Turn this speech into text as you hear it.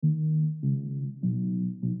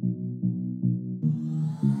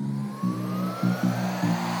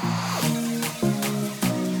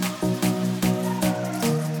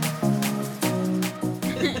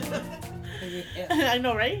I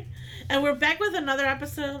know, right? And we're back with another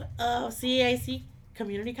episode of CAIC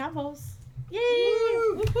Community Combos. Yay!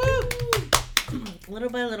 Woo-hoo! Little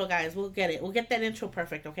by little, guys, we'll get it. We'll get that intro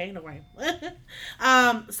perfect. Okay, don't worry.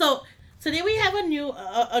 So today we have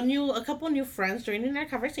a couple new friends joining our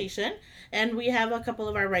conversation, and we have a couple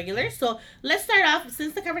of our regulars. So let's start off.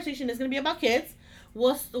 Since the conversation is going to be about kids,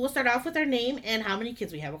 we'll start off with our name and how many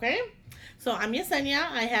kids we have. Okay. So I'm Yesenia.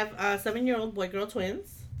 I have 7-year-old boy-girl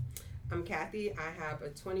twins. I'm Kathy. I have a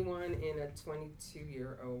 21 and a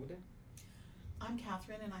 22-year-old. I'm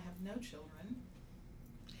Catherine, and I have no children.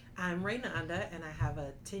 I'm Raynanda, and I have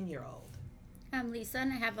a 10-year-old. I'm Lisa,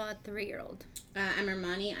 and I have a 3-year-old. I'm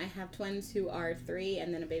Armani. I have twins who are 3,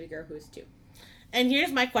 and then a baby girl who's 2. And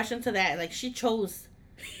here's my question to that: like, she chose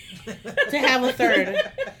to have a third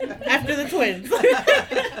after the twins.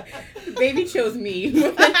 Baby chose me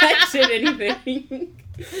more than I should anything.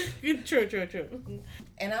 True.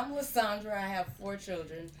 And I'm Lysandra. I have 4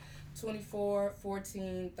 children, 24,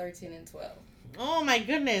 14, 13, and 12. Oh my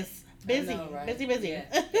goodness. Busy. I know, right? Busy.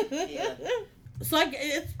 Yeah. So like,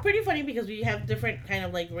 it's pretty funny because we have different kind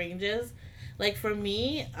of like ranges. Like for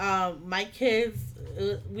me, my kids,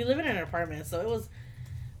 we live in an apartment, so it was,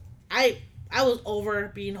 I was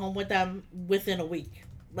over being home with them within a week.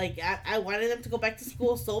 Like I wanted them to go back to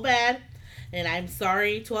school so bad. And I'm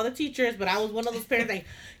sorry to all the teachers, but I was one of those parents like,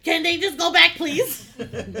 can they just go back, please? But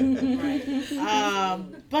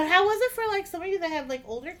how was it for like some of you that have like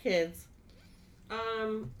older kids?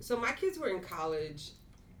 So my kids were in college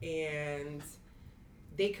and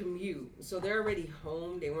they commute. So they're already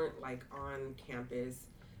home. They weren't like on campus,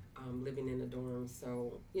 living in a dorm.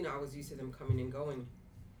 So, I was used to them coming and going.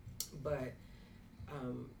 But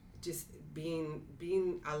just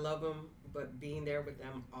being, I love them. But being there with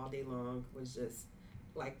them all day long was just,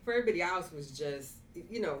 like, for everybody else was just,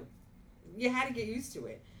 you had to get used to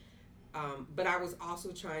it. But I was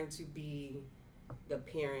also trying to be the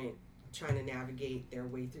parent trying to navigate their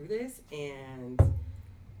way through this. And,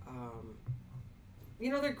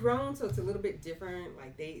 they're grown, so it's a little bit different.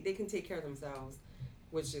 Like, they can take care of themselves,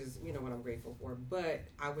 which is, what I'm grateful for. But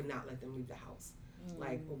I would not let them leave the house.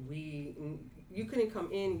 Like, you couldn't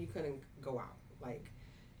come in, you couldn't go out. Like,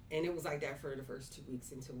 and it was like that for the first 2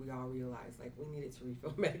 weeks until we all realized, like, we needed to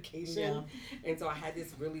refill medication. Yeah. And so I had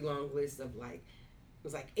this really long list of, like, it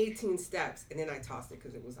was like 18 steps. And then I tossed it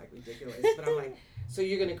because it was, like, ridiculous. But I'm like, so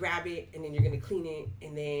you're going to grab it, and then you're going to clean it,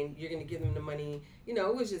 and then you're going to give them the money.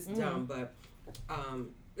 It was just dumb. But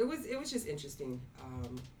it was just interesting.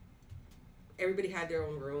 Everybody had their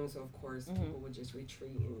own room, so, of course, people would just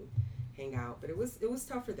retreat and hang out. But it was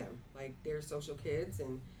tough for them. Like, they're social kids,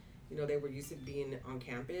 and they were used to being on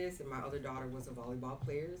campus, and my other daughter was a volleyball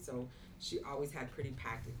player, so she always had pretty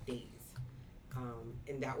packed days.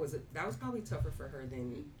 And that was probably tougher for her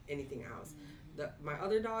than anything else. My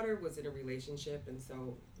other daughter was in a relationship, and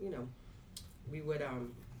so, we would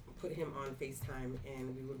put him on FaceTime,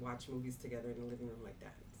 and we would watch movies together in the living room like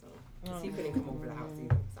that. So, because he couldn't come over the house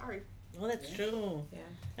either. Sorry. Well, that's true. Yeah.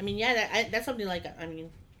 I mean, that's something like, I'm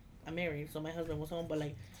married, so my husband was home, but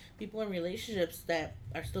like, people in relationships that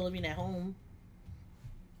are still living at home,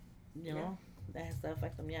 that has to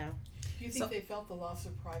affect them. Yeah. Do you think they felt the loss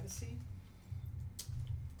of privacy?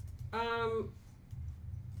 Not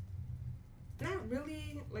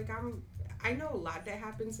really. Like, I know a lot that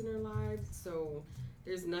happens in their lives, so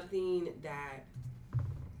there's nothing that,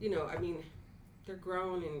 they're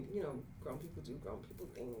grown, and grown people do grown people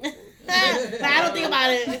things. I don't think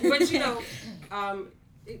about it. But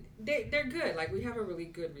they're good. Like, we have a really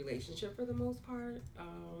good relationship for the most part.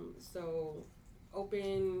 So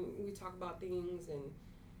open, we talk about things, and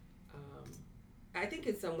I think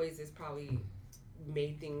in some ways it's probably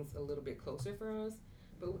made things a little bit closer for us.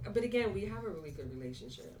 But again, we have a really good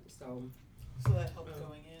relationship. So that helped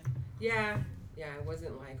going in. Yeah, it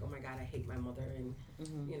wasn't like, oh my God, I hate my mother, and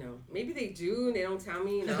maybe they do and they don't tell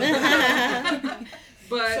me.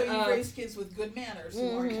 But so you raised kids with good manners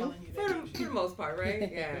who aren't telling you that. For the most part,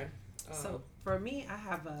 right? Yeah. So for me,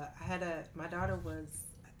 my daughter was,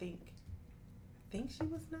 I think she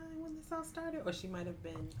was 9 when this all started, or she might have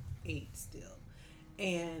been 8 still.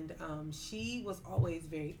 And she was always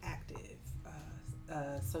very active.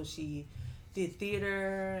 So she did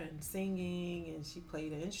theater and singing, and she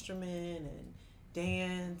played an instrument and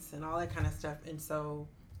dance and all that kind of stuff. And so,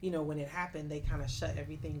 when it happened, they kind of shut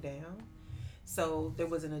everything down. So there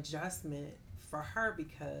was an adjustment for her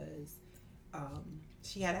because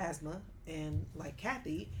she had asthma, and like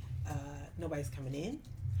Kathy, nobody's coming in,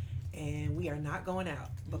 and we are not going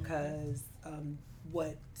out because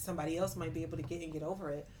what somebody else might be able to get over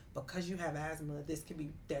it, because you have asthma, this could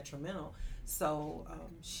be detrimental. So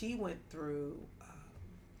she went through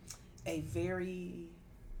a very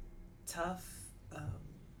tough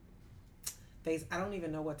phase. I don't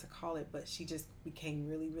even know what to call it, but she just became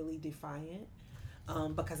really, really defiant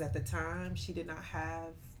because at the time she did not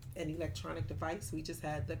have an electronic device. We just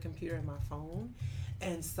had the computer and my phone.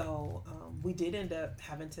 And so we did end up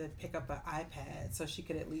having to pick up an iPad so she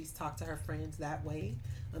could at least talk to her friends that way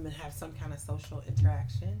and have some kind of social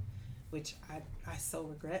interaction, which I so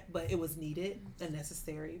regret, but it was needed and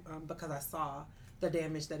necessary because I saw the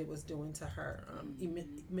damage that it was doing to her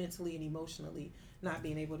mentally and emotionally, not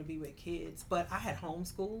being able to be with kids. But I had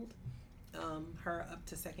homeschooled her up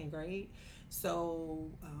to second grade. So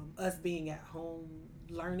us being at home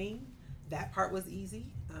learning, that part was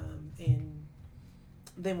easy. And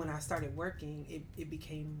then when I started working, it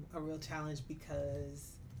became a real challenge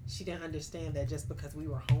because she didn't understand that just because we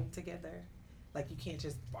were home together, like you can't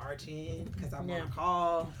just barge in because I'm on a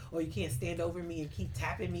call, or you can't stand over me and keep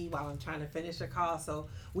tapping me while I'm trying to finish a call. So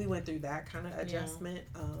we went through that kind of adjustment.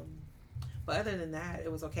 But other than that,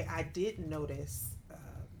 it was okay. I did notice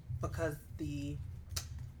because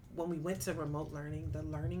when we went to remote learning, the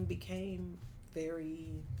learning became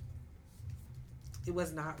it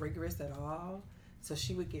was not rigorous at all. So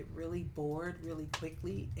she would get really bored really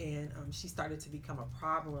quickly, and she started to become a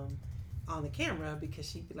problem on the camera because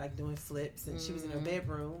she'd be like doing flips, and she was in her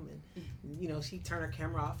bedroom, and she'd turn her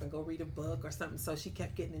camera off and go read a book or something. So she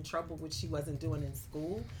kept getting in trouble, which she wasn't doing in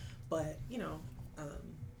school. But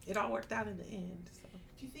it all worked out in the end. So.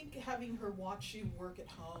 Do you think having her watch you work at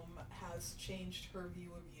home has changed her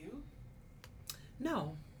view of you?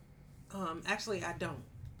 No, actually I don't,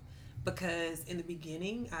 because in the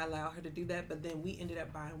beginning I allowed her to do that, but then we ended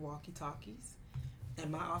up buying walkie-talkies.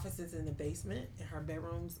 And my office is in the basement, and her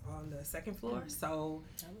bedroom's on the second floor. So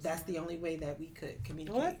that's the only way that we could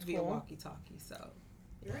communicate via walkie-talkie. So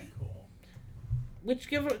very cool. Which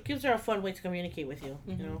gives her a fun way to communicate with you.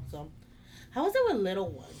 You know. So how is it with little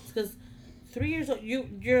ones? Because 3 years old,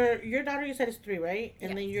 your daughter, you said is 3, right?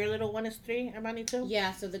 And then your little one is 3, Armani too.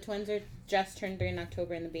 Yeah. So the twins are just turned 3 in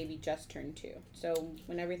October, and the baby just turned 2. So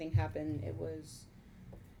when everything happened,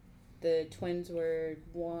 the twins were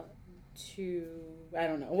 1, 2, I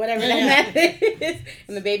don't know, whatever that math is.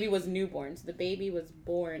 And the baby was newborn. So the baby was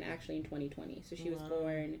born actually in 2020. So she was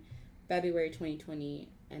born February 2020,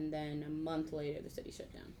 and then a month later the city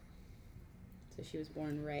shut down. So she was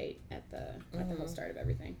born right at the whole start of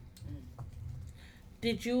everything.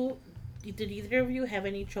 Did either of you have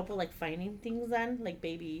any trouble like finding things then, like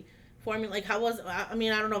baby formula? Like how was? I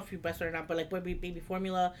mean, I don't know if you breastfed or not, but like baby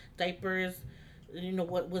formula, diapers,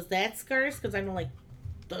 what was that scarce? Because I know like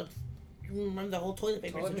remember the whole toilet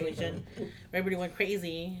paper situation. Everybody went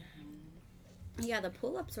crazy. Yeah, the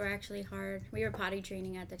pull-ups were actually hard. We were potty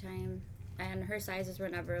training at the time, and her sizes were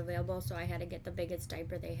never available, so I had to get the biggest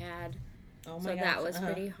diaper they had. Oh my gosh. That was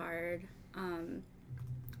pretty hard.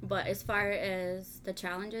 But as far as the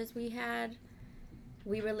challenges we had,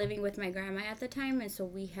 we were living with my grandma at the time, and so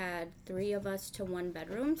we had 3 of us to 1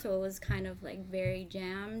 bedroom, so it was kind of like very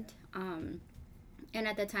jammed. And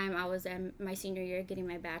at the time, I was in my senior year getting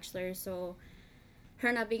my bachelor's, so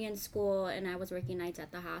her not being in school, and I was working nights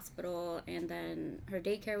at the hospital, and then her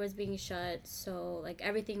daycare was being shut, so like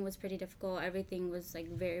everything was pretty difficult. Everything was like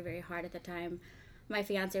very, very hard at the time. My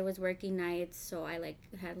fiance was working nights, so I like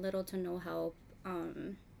had little to no help.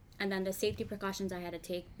 And then the safety precautions I had to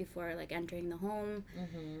take before like entering the home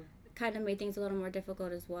kind of made things a little more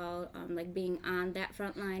difficult as well, like being on that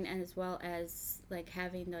front line, and as well as like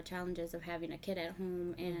having the challenges of having a kid at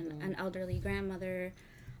home and an elderly grandmother.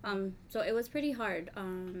 So it was pretty hard,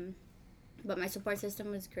 but my support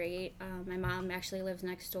system was great. My mom actually lives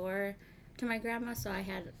next door to my grandma, so I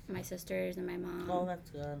had my sisters and my mom. Oh, that's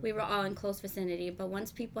good. We were all in close vicinity, but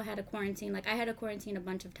once people had to quarantine, like I had to quarantine a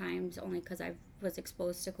bunch of times only because I was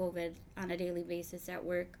exposed to COVID on a daily basis at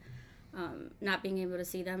work. Not being able to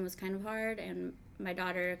see them was kind of hard, and my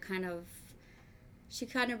daughter kind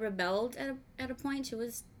of rebelled at a point. She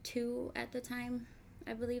was 2 at the time,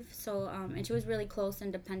 I believe. So, and she was really close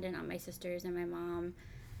and dependent on my sisters and my mom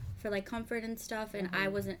for like comfort and stuff, and I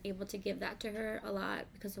wasn't able to give that to her a lot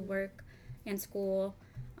because of work and school.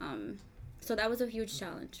 So that was a huge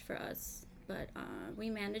challenge for us, but we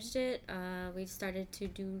managed it. We started to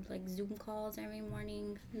do like Zoom calls every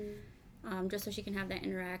morning, just so she can have that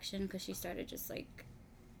interaction, because she started just like,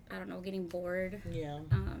 I don't know, getting bored. Yeah.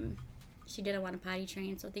 She didn't want to potty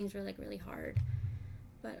train, so things were like really hard,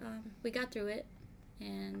 but we got through it,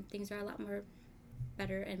 and things are a lot more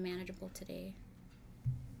better and manageable today.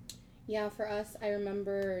 Yeah, for us, I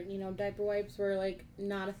remember, diaper wipes were, like,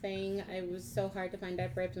 not a thing. It was so hard to find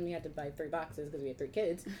diaper wipes, and we had to buy 3 boxes because we had 3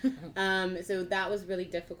 kids. So that was really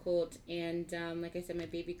difficult. And, like I said, my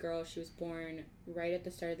baby girl, she was born right at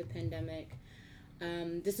the start of the pandemic.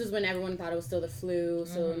 This was when everyone thought it was still the flu,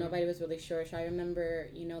 so nobody was really sure. So I remember,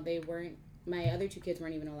 my other 2 kids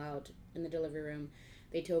weren't even allowed in the delivery room.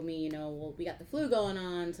 They told me, well, we got the flu going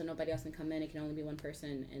on, so nobody else can come in. It can only be one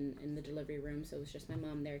person in the delivery room. So it was just my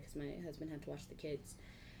mom there because my husband had to watch the kids.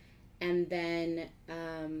 And then,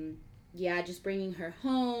 just bringing her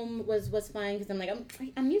home was fine because I'm like,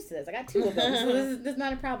 I'm used to this. I got 2 of them, so this is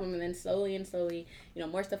not a problem. And then slowly,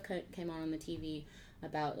 more stuff came on the TV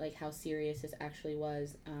about, like, how serious this actually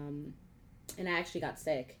was. And I actually got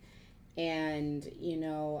sick. And,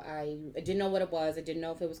 I didn't know what it was. I didn't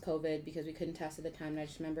know if it was COVID because we couldn't test at the time. And I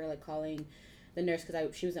just remember, like, calling the nurse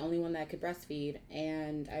because she was the only one that could breastfeed.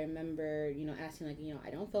 And I remember, asking, like, I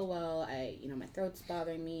don't feel well. My throat's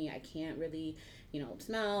bothering me. I can't really,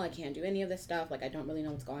 smell. I can't do any of this stuff. Like, I don't really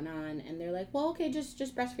know what's going on. And they're like, well, okay, just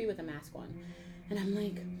breastfeed with a mask on. And I'm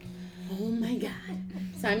like, oh my God.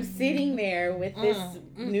 So I'm sitting there with this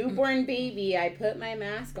newborn baby. I put my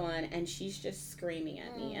mask on and she's just screaming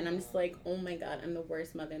at me. And I'm just like, oh my God, I'm the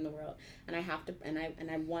worst mother in the world. And I have to, and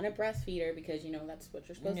I want to breastfeed her because, that's what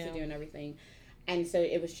you're supposed to do and everything. And so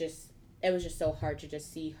it was just so hard to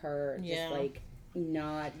just see her just like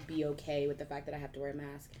not be okay with the fact that I have to wear a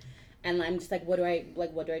mask. And I'm just like, what do I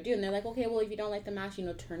do? And they're like, okay, well, if you don't like the mask,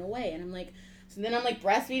 turn away. And I'm like, so then I'm like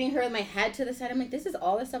breastfeeding her with my head to the side. I'm like, this is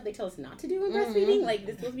all the stuff they tell us not to do in breastfeeding. Like,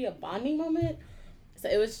 this is supposed to be a bonding moment. So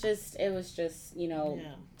it was just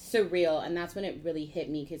surreal. And that's when it really hit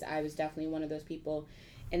me because I was definitely one of those people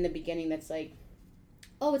in the beginning that's like,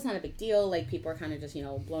 oh, it's not a big deal. Like, people are kind of just,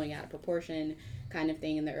 blowing out of proportion kind of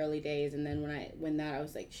thing in the early days. And then when I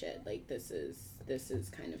was like, shit, like, this is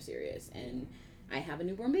kind of serious. And I have a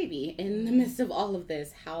newborn baby in the midst of all of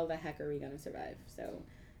this. How the heck are we going to survive? So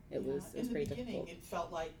it was pretty difficult. In the beginning, it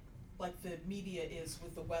felt like the media is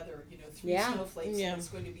with the weather, 3 snowflakes and it's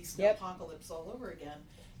going to be snowpocalypse all over again.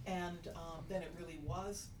 And then it really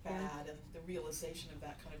was bad, and the realization of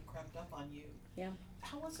that kind of crept up on you. Yeah.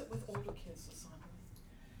 How was it with older kids, Lysandra?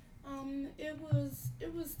 It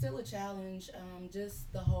was still a challenge.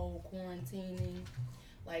 Just the whole quarantining.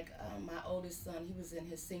 Like, my oldest son, he was in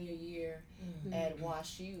his senior year at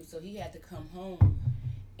WashU, so he had to come home.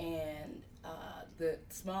 And the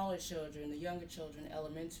smaller children, the younger children,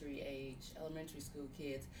 elementary school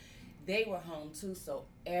kids, they were home too, so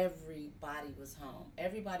everybody was home.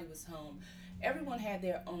 Everyone had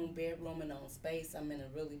their own bedroom and own space. I'm in a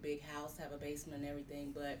really big house, have a basement and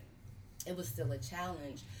everything, but it was still a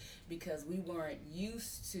challenge because we weren't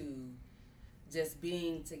used to just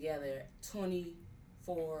being together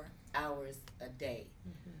 24 hours a day.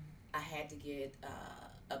 I had to get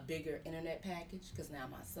a bigger internet package because now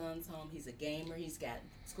my son's home. He's a gamer. He's got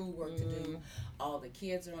schoolwork to do. All the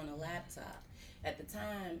kids are on a laptop. At the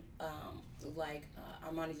time, like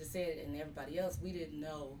Armani just said, and everybody else, we didn't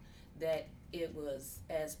know that it was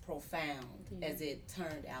as profound as it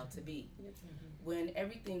turned out to be. When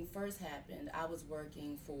everything first happened, I was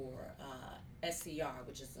working for SCR,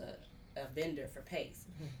 which is a vendor for PACE,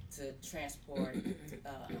 to transport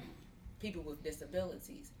people with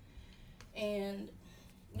disabilities. And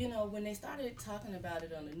when they started talking about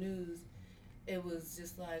it on the news, it was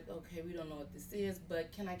just like, okay, we don't know what this is,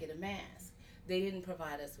 but can I get a mask? They didn't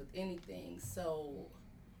provide us with anything. So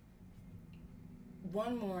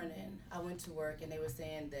one morning I went to work and they were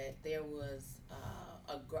saying that there was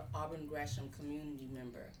a Auburn Gresham community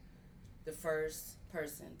member. The first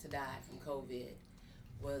person to die from COVID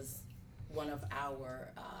was one of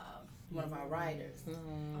our riders.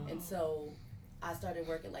 And so I started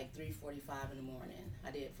working like 3:45 in the morning.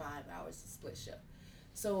 I did 5 hours split shift.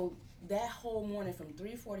 So that whole morning from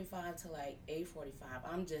 3:45 to like 8:45,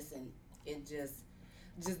 I'm just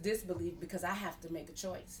just disbelief because I have to make a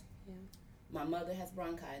choice. Yeah. My mother has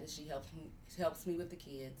bronchitis. She helps me with the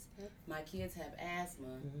kids. Yep. My kids have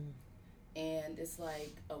asthma. And it's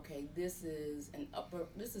like, okay, this is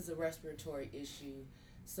a respiratory issue.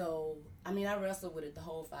 So, I mean, I wrestled with it the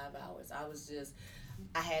whole 5 hours.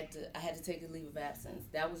 I had to take a leave of absence.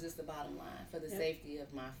 That was just the bottom line. For the safety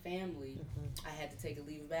of my family, I had to take a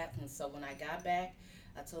leave of absence. So when I got back,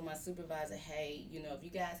 I told my supervisor, hey, if you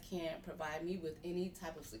guys can't provide me with any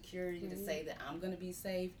type of security to say that I'm going to be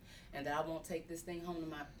safe and that I won't take this thing home to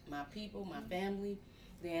my people, my family,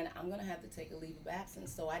 then I'm going to have to take a leave of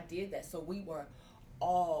absence. So I did that. So we were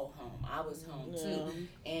all home. I was home too.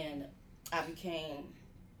 And I became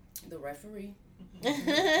the referee,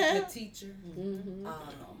 the teacher,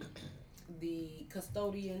 the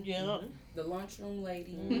custodian, the lunchroom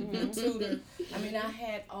lady, the tutor. I mean, I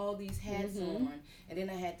had all these hats on, and then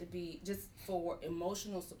I had to be just for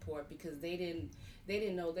emotional support because they didn't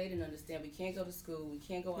know, they didn't understand. We can't go to school, we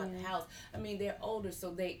can't go out the house. I mean, they're older,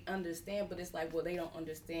 so they understand, but it's like, well, they don't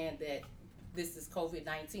understand that this is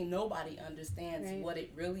COVID-19. Nobody understands what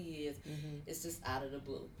it really is. It's just out of the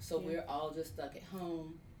blue. So we're all just stuck at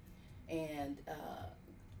home, and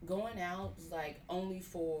going out was like only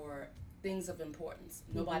for things of importance.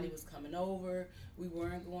 Nobody was coming over. We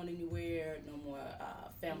weren't going anywhere. No more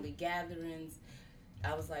family gatherings.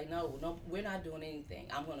 I was like, no, we're not doing anything.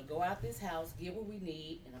 I'm going to go out this house, get what we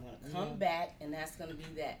need, and I'm going to come back, and that's going to be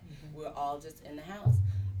that. We're all just in the house.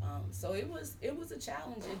 So it was a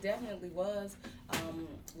challenge. It definitely was.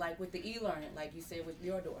 Like with the e-learning, like you said with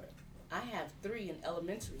your daughter. I have 3 in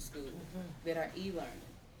elementary school that are e-learning.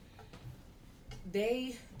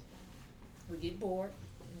 They would get bored,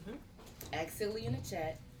 act silly in the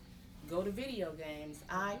chat, go to video games.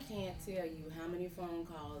 I can't tell you how many phone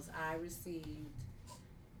calls I received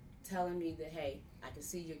telling me that, hey, I can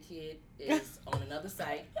see your kid is on another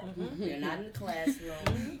site. They're not in the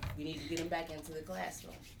classroom. We need to get them back into the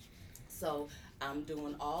classroom. So I'm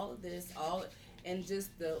doing all of this, and just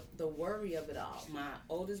the worry of it all. My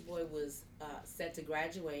oldest boy was set to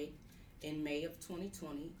graduate in May of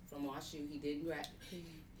 2020 from WashU. He didn't graduate.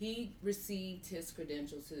 He received his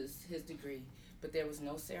credentials, his degree, but there was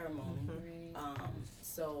no ceremony.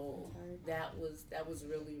 So that was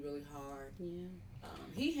really, really hard.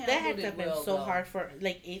 He handled that had to have been so though. hard for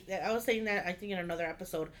I was saying that I think in another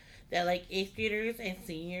episode that like 8th graders and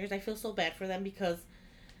seniors, I feel so bad for them because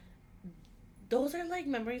those are like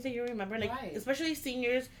memories that you remember, like especially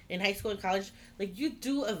seniors in high school and college. Like you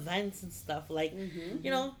do events and stuff, like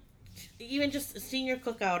you know, even just senior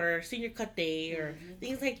cookout or senior cut day or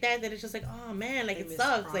things like that. That it's just like, oh man, like it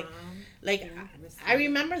sucks. Prom. Like I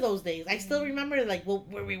remember those days. I still remember like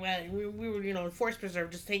where we went. We were in Forest Preserve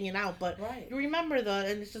just hanging out. But you remember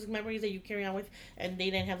and it's just memories that you carry on with. And they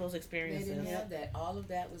didn't have those experiences. They didn't have that. All of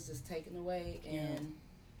that was just taken away, and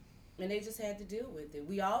they just had to deal with it.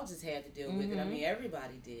 We all just had to deal with it. I mean,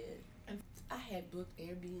 everybody did. I had booked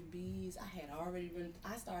Airbnbs. I had already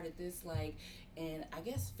I started this like in, I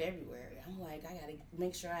guess, February. I'm like, I got to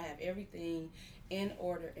make sure I have everything in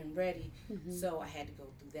order and ready. So I had to go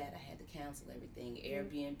through that. I had to cancel everything.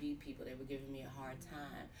 Airbnb people, they were giving me a hard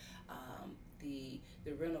time. The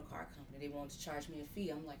rental car company, they wanted to charge me a fee.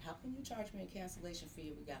 I'm like, how can you charge me a cancellation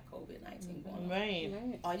fee if we got COVID-19 going on?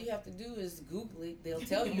 Right. All you have to do is Google it. They'll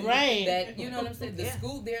tell you that, you know what I'm saying? The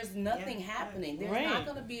school, there's nothing happening. There's not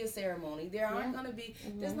going to be a ceremony. There aren't going to be,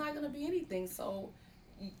 there's not going to be anything. So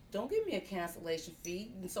don't give me a cancellation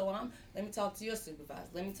fee. And so let me talk to your supervisor.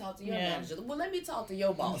 Let me talk to your manager. Well, let me talk to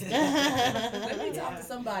your boss. Let me talk to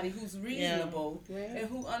somebody who's reasonable and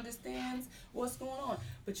who understands what's going on.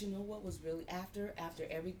 But you know what was really after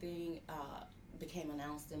everything became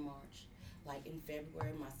announced in March. Like in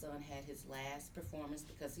February, my son had his last performance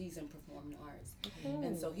because he's in performing arts.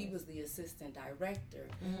 And so he was the assistant director.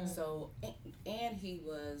 So, and he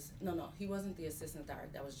was, he wasn't the assistant director.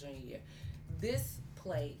 That was junior year. This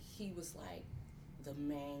play, he was like the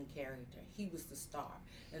main character. He was the star.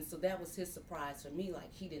 And so that was his surprise for me.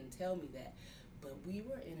 Like, he didn't tell me that. But we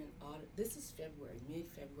were in this is February,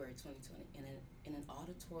 mid-February 2020, in an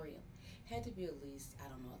auditorium. Had to be at least,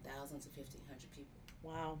 1,000 to 1,500 people.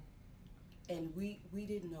 Wow. And we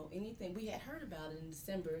didn't know anything. We had heard about it in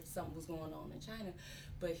December, something was going on in China.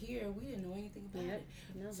 But here, we didn't know anything about it.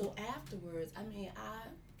 No. So afterwards, I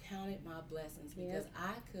counted my blessings because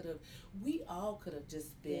we all could have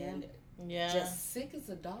just been just sick as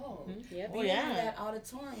a dog. Being in that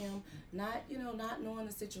auditorium, not knowing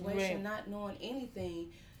the situation, not knowing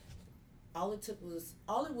anything. All it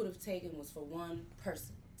would have taken was for one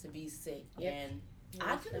person to be sick, and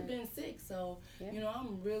I could have been sick. So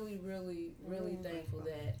I'm really, really, really thankful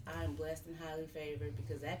that I'm blessed and highly favored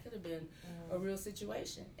because that could have been a real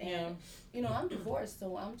situation. And I'm divorced,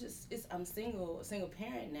 so I'm single, a single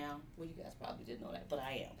parent now. Well, you guys probably didn't know that, but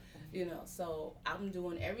I am. So I'm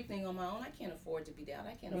doing everything on my own. I can't afford to be down.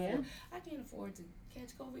 I can't afford to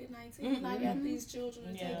catch COVID-19. I got these children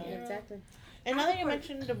to take care of. Exactly. And now that you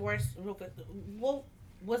mentioned divorce, real quick, well,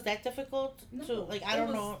 was that difficult to I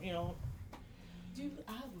don't know, Dude,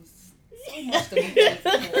 I was so much to be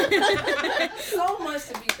thankful for. So much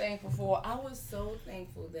to be thankful for. I was so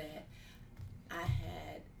thankful that I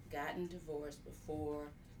had gotten divorced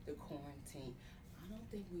before the quarantine. I don't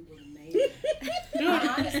think we would have made it.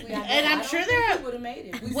 Honestly, I'm sure we would have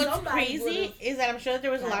made it. What's crazy is that I'm sure that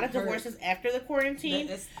there was a lot of divorces after the quarantine.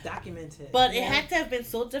 It's documented. But it had to have been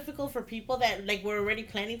so difficult for people that were already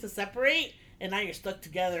planning to separate. and now you're stuck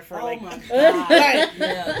together for my God. Yeah,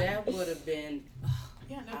 that would have been.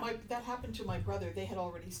 Yeah, no, that happened to my brother. They had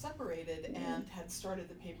already separated and had started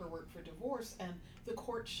the paperwork for divorce, and the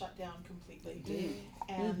court shut down completely.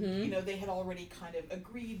 And they had already kind of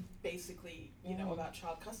agreed, basically, about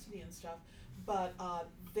child custody and stuff, but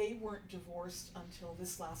they weren't divorced until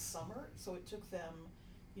this last summer. So it took them,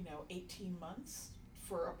 18 months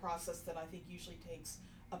for a process that I think usually takes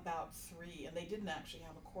about 3, and they didn't actually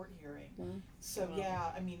have a court hearing. So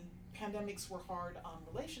yeah, I mean, pandemics were hard on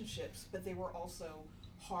relationships, but they were also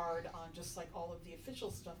hard on just like all of the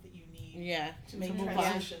official stuff that you need to make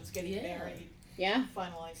transitions, getting married,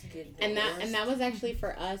 finalizing. And that was actually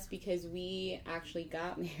for us because we actually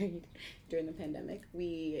got married during the pandemic.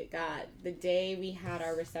 The day we had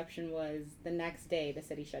our reception was the next day the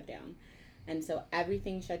city shut down. And so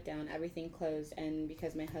everything shut down, everything closed, and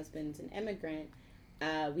because my husband's an immigrant,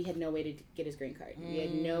 we had no way to get his green card. We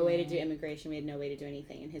had no way to do immigration. We had no way to do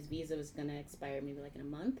anything. And his visa was going to expire maybe like in a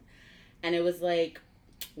month. And it was like,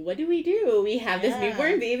 what do? We have this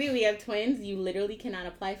newborn baby. We have twins. You literally cannot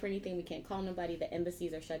apply for anything. We can't call nobody. The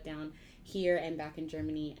embassies are shut down here and back in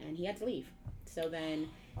Germany. And he had to leave. So then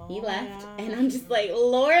he left. And I'm just like,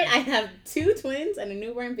 Lord, I have 2 twins and a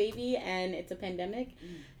newborn baby. And it's a pandemic.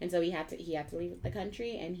 And so he had to leave the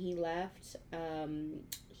country. And he left.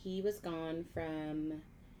 He was gone from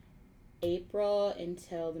April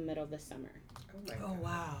until the middle of the summer. Oh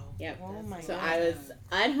wow. Yep. Oh my so God. I was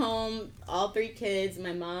at home, all 3 kids,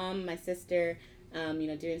 my mom, my sister,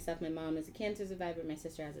 doing stuff. My mom is a cancer survivor, my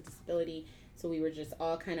sister has a disability. So we were just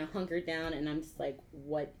all kind of hunkered down, and I'm just like,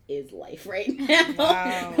 what is life right now?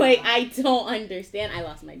 Wow. Like, I don't understand. I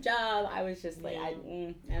lost my job. I was just like, I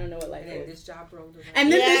don't know what life is. This job rolled around.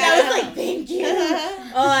 And then I was like, thank you.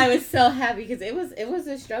 Oh, I was so happy because it was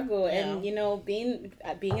a struggle. And, being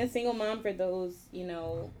a single mom for those,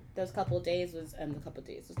 those couple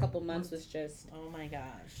months was just, oh my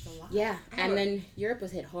gosh. yeah. And then Europe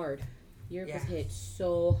was hit hard. Europe was hit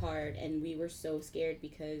so hard, and we were so scared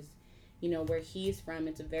because, where he's from,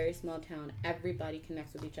 it's a very small town. Everybody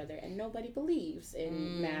connects with each other, and nobody believes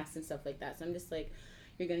in masks and stuff like that. So I'm just like,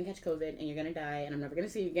 you're going to catch COVID, and you're going to die, and I'm never going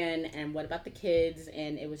to see you again, and what about the kids?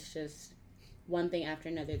 And it was just one thing after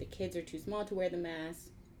another. The kids are too small to wear the mask,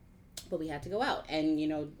 but we had to go out. And,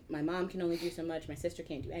 my mom can only do so much. My sister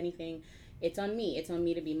can't do anything. It's on me. It's on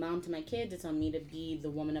me to be mom to my kids. It's on me to be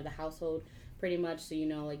the woman of the household, pretty much. So,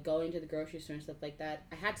 like going to the grocery store and stuff like that,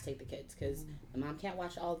 I had to take the kids because my mom can't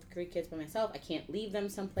watch all the 3 kids by myself. I can't leave them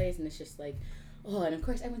someplace, and it's just like, oh, and of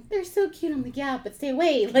course everyone's, they're so cute. I'm like, yeah, but stay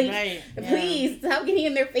away. Like, please, stop getting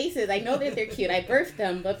in their faces. I know that they're cute. I birthed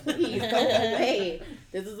them, but please, go away.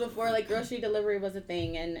 This is before, like, grocery delivery was a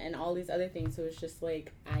thing and all these other things. So it's just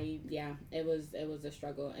like, it was a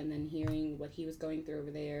struggle. And then hearing what he was going through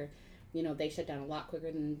over there, they shut down a lot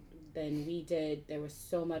quicker than we did. There was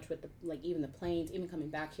so much with even the planes, even coming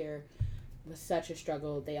back here was such a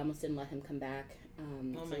struggle. They almost didn't let him come back.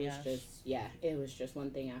 Oh my gosh. It was just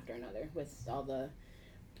one thing after another with all the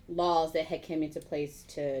laws that had come into place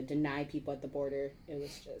to deny people at the border. It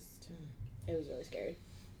was really scary.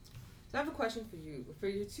 So I have a question for you. For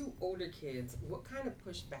your 2 older kids, what kind of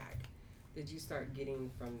pushback did you start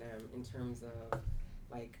getting from them in terms of,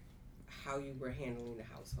 like, how you were handling the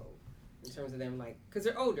household? In terms of them, like, because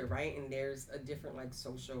they're older, right? And there's a different, like,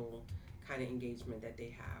 social kind of engagement that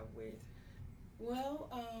they have with. Well,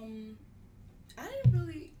 I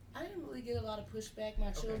didn't really get a lot of pushback.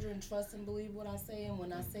 My children trust and believe what I say, and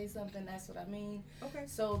when I say something, that's what I mean. Okay.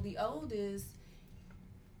 So the oldest,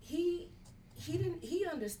 he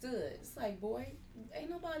understood. It's like, boy,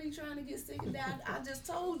 ain't nobody trying to get sick and die. I just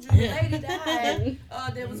told you, the lady died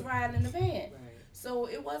that was riding in the van. Right. So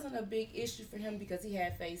it wasn't a big issue for him because he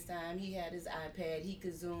had FaceTime, he had his iPad, he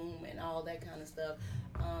could Zoom and all that kind of stuff.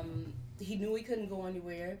 He knew he couldn't go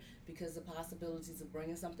anywhere because the possibilities of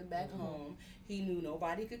bringing something back home. He knew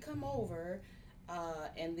nobody could come over.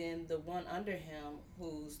 And then the one under him,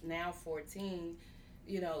 who's now 14,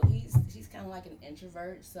 he's kind of like an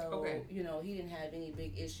introvert. So, he didn't have any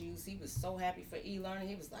big issues. He was so happy for e-learning.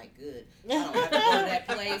 He was like, good. I don't have to go to that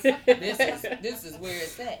place. This is where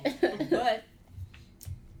it's at. But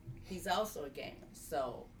he's also a gamer.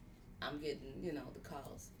 So I'm getting, the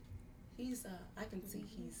calls. I can see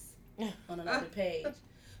he's on another page.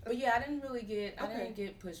 But yeah, I didn't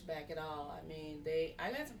get pushback at all. I mean,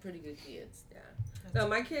 I got some pretty good kids. Yeah. No,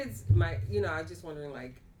 my kids, I was just wondering,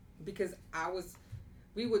 like, because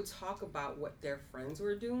we would talk about what their friends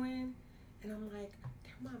were doing, and I'm like,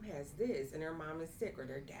 their mom has this, and their mom is sick, or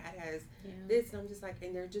their dad has this, and I'm just like,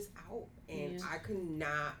 and they're just out, and I could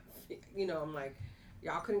not, I'm like,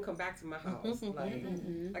 y'all couldn't come back to my house.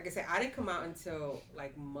 Like I said, I didn't come out until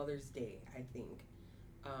like Mother's Day, I think.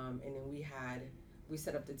 And then we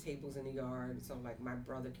set up the tables in the yard. So like my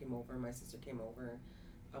brother came over, my sister came over,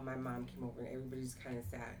 my mom came over, and everybody just kind of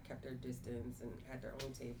sat, kept their distance, and had their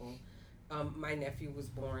own table. My nephew was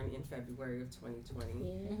born in February of 2020.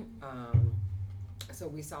 Yeah. So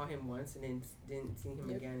we saw him once and then didn't see him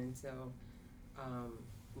again until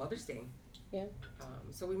Mother's Day. Yeah.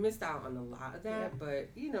 So we missed out on a lot of that, but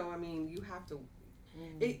you know, I mean, you have to.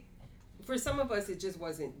 For some of us, it just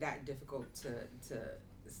wasn't that difficult to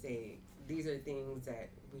say these are things that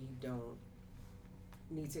we don't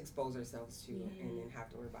need to expose ourselves to and then have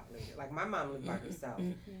to worry about later. Like my mom lived by herself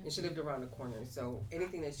and she lived around the corner, so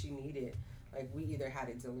anything that she needed, like we either had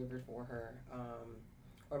it delivered for her,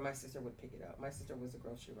 or my sister would pick it up. My sister was a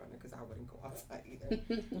grocery runner because I wouldn't go outside either.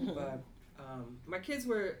 But my kids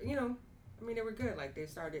were, you know, I mean, they were good. Like they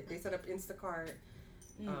set up Instacart.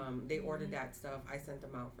 They ordered that stuff. I sent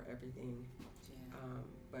them out for everything.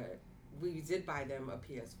 But we did buy them a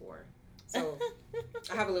PS4. So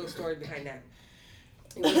I have a little story behind that.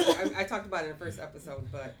 I talked about it in the first episode,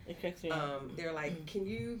 but they're like, can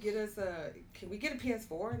we get a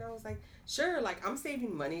PS4? And I was like, sure. Like I'm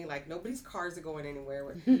saving money. Like nobody's cars are going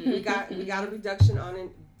anywhere. We got a reduction on it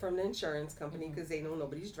from the insurance company because they know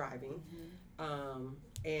nobody's driving.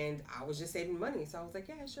 And I was just saving money, so I was like,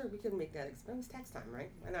 yeah, sure, we could make that expense. Tax time,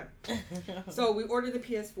 right? Why not? So we ordered the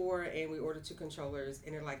PS4 and we ordered 2 controllers,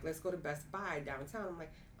 and they're like, let's go to Best Buy downtown. I'm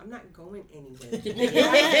like, I'm not going anywhere.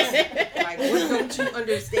 Like, what don't you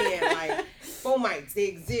understand? Like, fomites, they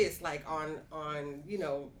exist, like on you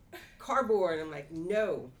know, cardboard. I'm like,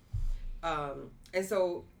 no. And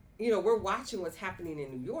so, you know, we're watching what's happening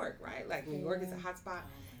in New York, right? Like, New York is a hot spot.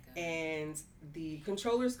 And the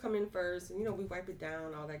controllers come in first, and you know, we wipe it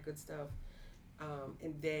down, all that good stuff.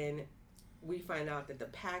 And then we find out that the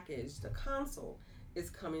package, the console, is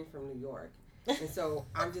coming from New York. And so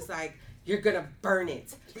I'm just like, you're gonna burn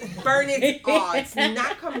it all. It's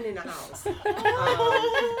not coming in the house.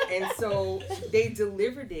 And so they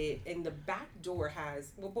delivered it, and the back door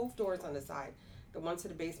has, well, both doors on the side, the one to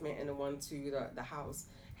the basement and the one to the house,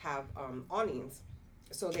 have awnings.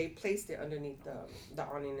 So they placed it underneath the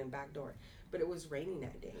awning and back door. But it was raining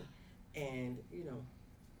that day. And, you know,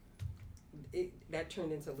 that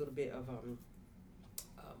turned into a little bit of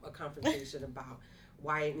a confrontation about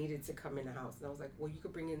why it needed to come in the house. And I was like, well, you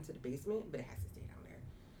could bring it into the basement, but it has to stay down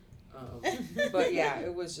there. But yeah,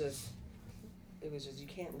 it was just, you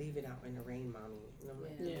can't leave it out in the rain, Mommy. And I'm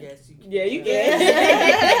like, yes, you can. Yeah, you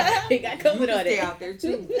can. You got COVID on it. Stay out there,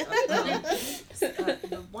 too.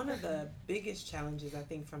 One of the biggest challenges, I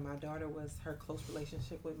think, for my daughter was her close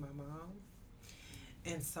relationship with my mom.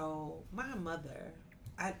 And so my mother,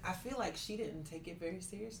 I feel like she didn't take it very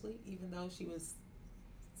seriously, even though she was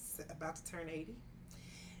about to turn 80.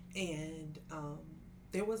 And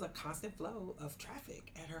there was a constant flow of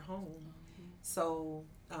traffic at her home. So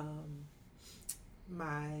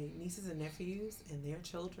my nieces and nephews and their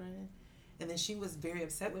children, and then she was very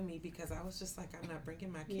upset with me because I was just like, I'm not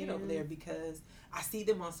bringing my kid over there because I see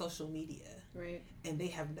them on social media. Right. And they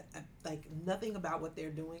have, like, nothing about what they're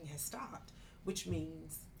doing has stopped, which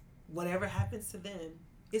means whatever happens to them,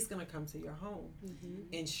 it's going to come to your home.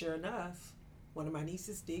 And sure enough, one of my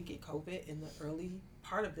nieces did get COVID in the early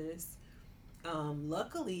part of this.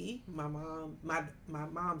 Luckily, my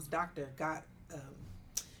mom's doctor got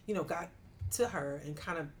to her and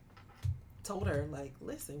kind of told her, like,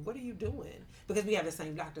 listen, what are you doing? Because we have the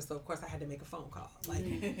same doctor, so of course I had to make a phone call. Like,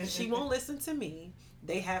 she won't listen to me.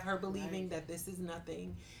 They have her believing that this is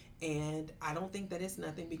nothing, and I don't think that it's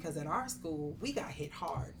nothing because at our school, we got hit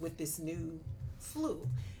hard with this new flu.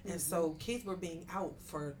 And so kids were being out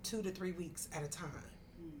for 2 to 3 weeks at a time.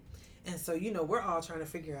 And so, you know, we're all trying to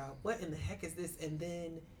figure out what in the heck is this? And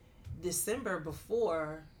then December,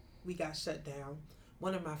 before we got shut down,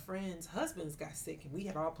 one of my friends' husbands got sick, and we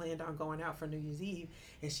had all planned on going out for New Year's Eve,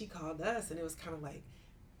 and she called us, and it was kind of like,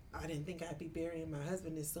 I didn't think I'd be burying my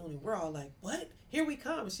husband this soon, and we're all like, what? Here we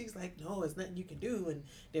come. And she's like, no, it's nothing you can do, and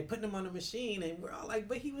they're putting him on a machine, and we're all like,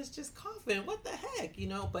 but he was just coughing. What the heck, you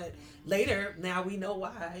know? But later, now we know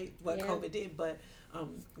what COVID did, but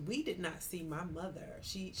we did not see my mother.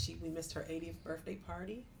 We missed her 80th birthday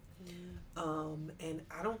party, and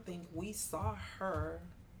I don't think we saw her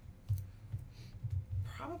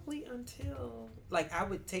probably until, like, I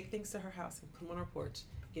would take things to her house and put them on her porch,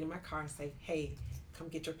 get in my car and say, hey, come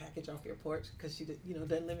get your package off your porch, because she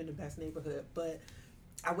doesn't live in the best neighborhood. But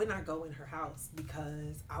I would not go in her house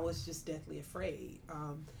because I was just deathly afraid.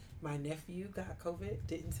 My nephew got COVID,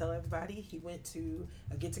 didn't tell everybody. He went to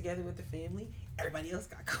a get together with the family. Everybody else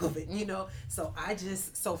got COVID, you know? So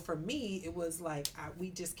for me, it was like,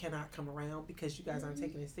 we just cannot come around because you guys aren't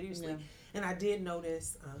taking it seriously. Yeah. And I did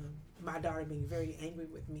notice my daughter being very angry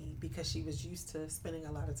with me because she was used to spending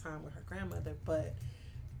a lot of time with her grandmother. But,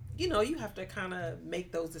 you know, you have to kind of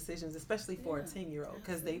make those decisions, especially for a 10-year-old,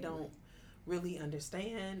 because they don't really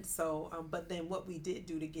understand. So, but then what we did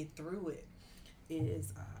do to get through it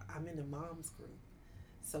is I'm in the mom's group.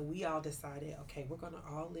 So we all decided, okay, we're going to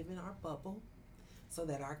all live in our bubble so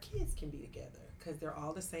that our kids can be together because they're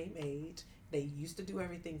all the same age. They used to do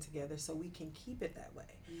everything together, so we can keep it that way.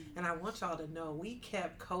 Mm-hmm. And I want y'all to know we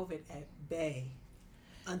kept COVID at bay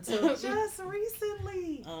until just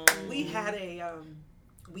recently. We had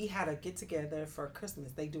a get together for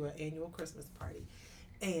Christmas. They do an annual Christmas party.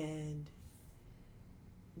 And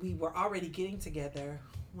we were already getting together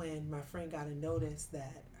when my friend got a notice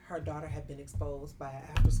that her daughter had been exposed by an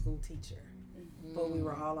after-school teacher. Mm-hmm. But we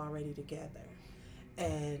were all already together.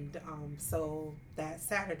 And so that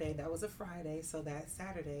Saturday, that was a Friday, so that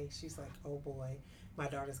Saturday, she's like, oh boy, my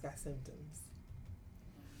daughter's got symptoms.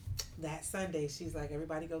 That Sunday, she's like,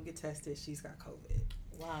 everybody go get tested. She's got COVID.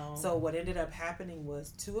 Wow. So what ended up happening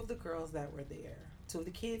was 2 of the girls that were there, 2 of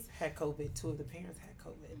the kids had COVID, 2 of the parents had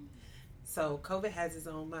COVID. So COVID has its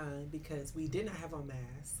own mind because we did not have on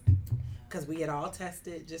masks because we had all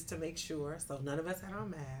tested just to make sure. So none of us had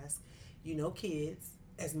on masks. You know, kids,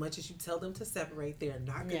 as much as you tell them to separate, they're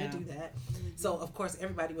not going to do that. Mm-hmm. So of course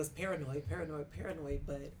everybody was paranoid.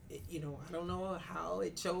 But it, you know, I don't know how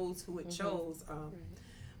it chose who it chose.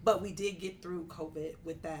 But we did get through COVID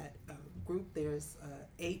with that group. There's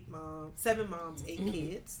 7 moms, 8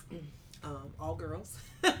 kids, all girls.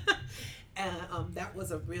 And that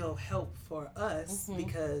was a real help for us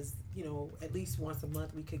because, you know, at least once a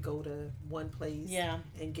month we could go to one place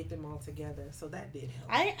and get them all together. So that did help.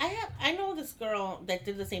 I know this girl that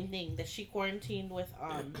did the same thing, that she quarantined with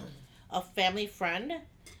a family friend.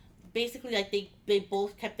 Basically, like they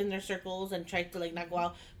both kept in their circles and tried to like not go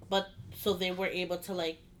out, but so they were able to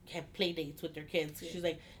like have play dates with their kids. She's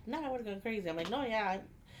like, no, I would have gone crazy. I'm like, no, yeah,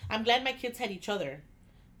 I'm glad my kids had each other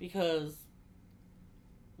because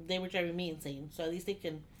they were driving me insane. So at least they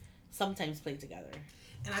can sometimes play together.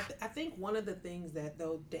 And I think one of the things that,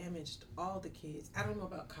 though, damaged all the kids, I don't know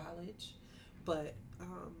about college, but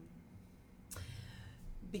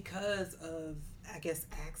because of, I guess,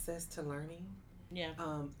 access to learning,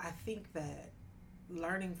 I think that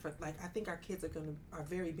learning I think our kids are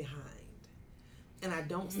very behind. And I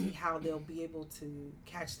don't see how they'll be able to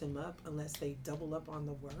catch them up unless they double up on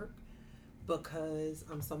the work. Because,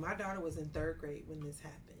 so my daughter was in 3rd grade when this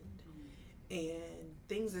happened. And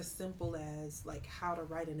things as simple as, like, how to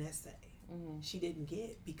write an essay, she didn't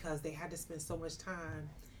get because they had to spend so much time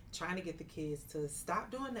trying to get the kids to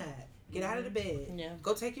stop doing that, get out of the bed,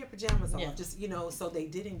 go take your pajamas off, just, you know, so they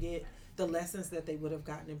didn't get the lessons that they would have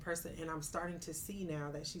gotten in person. And I'm starting to see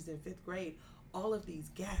now that she's in 5th grade, all of these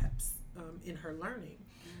gaps in her learning.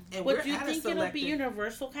 And but do you think it'll be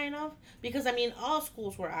universal, kind of? Because, I mean, all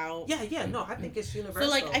schools were out. Yeah, no, I think it's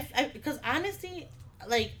universal. So, like, because honestly,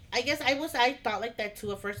 like, I guess I thought like that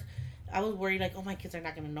too at first. I was worried, like, oh, my kids are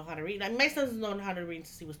not going to know how to read. Like, my son's known how to read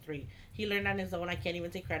since he was 3. He learned on his own. I can't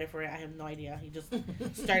even take credit for it. I have no idea. He just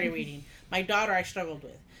started reading. My daughter, I struggled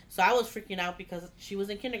with. So I was freaking out because she was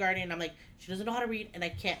in kindergarten, and I'm like, she doesn't know how to read, and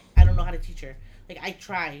I don't know how to teach her. Like, I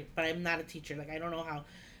try, but I'm not a teacher. Like, I don't know how.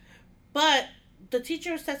 But the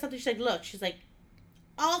teacher said something. She's like, look, she's like,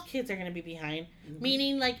 all kids are going to be behind.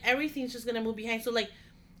 Meaning, like, everything's just going to move behind. So, like,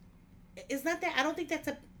 it's not that, I don't think that's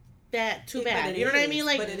too bad. You know what I mean?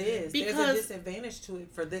 Like, but it is. Because there's a disadvantage to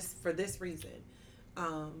it for this reason.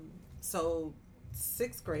 So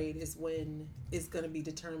 6th grade is when it's going to be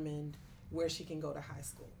determined where she can go to high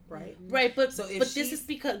school, right? Right, but this is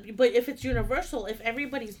because, but if it's universal, if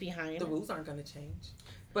everybody's behind, the rules aren't going to change.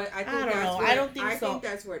 But I think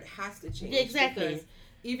that's where it has to change. Yeah, exactly. Because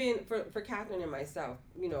even for Catherine and myself,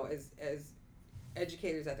 you know, as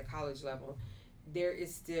educators at the college level, there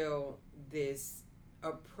is still this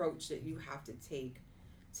approach that you have to take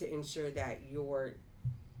to ensure that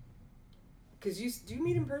because do you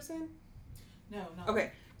meet in person? No.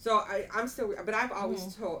 Okay, so I'm still, but I've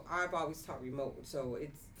always taught remote, so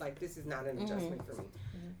it's like this is not an adjustment for me.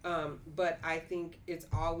 But I think it's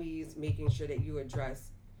always making sure that you address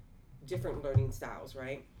different learning styles,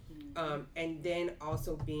 right? And then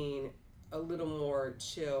also being a little more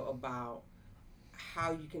chill about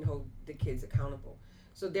how you can hold the kids accountable.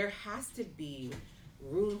 So there has to be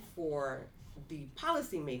room for the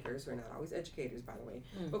policymakers, who are not always educators, by the way,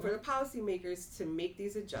 but for the policymakers to make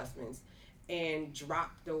these adjustments and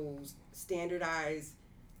drop those standardized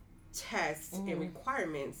tests and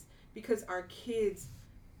requirements because our kids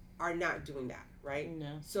are not doing that, right?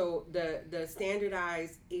 No. So the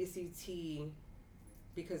standardized ACT,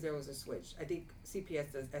 because there was a switch. I think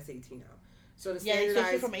CPS does SAT now. So the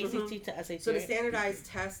standardized from ACT to SAT. So the standardized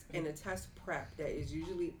test and the test prep that is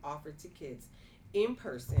usually offered to kids in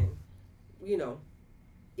person,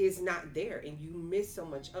 is not there, and you miss so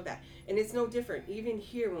much of that. And it's no different even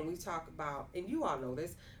here when we talk about, and you all know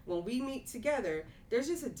this, when we meet together, there's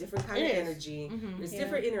just a different kind of energy. There's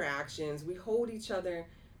different interactions. We hold each other.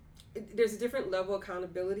 There's a different level of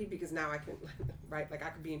accountability because now I can, right? Like I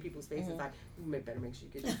could be in people's faces like, you better make sure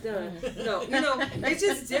you get this done. No, it's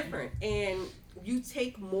just different. And you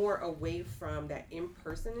take more away from that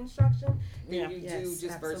in-person instruction than you do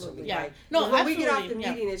just virtually. Yeah. Like, no, when absolutely. we get off the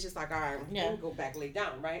meeting, it's just like, all right, let me go back, lay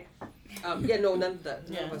down, right? None of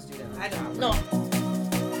us do that. I don't. No.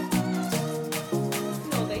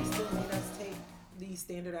 They still made us take these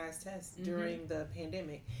standardized tests during the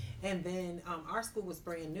pandemic. And then our school was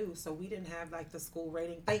brand new, so we didn't have like the school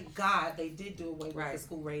rating. Thank God they did do away with the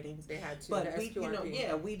school ratings. They had to. But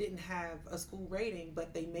we didn't have a school rating,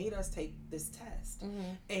 but they made us take this test.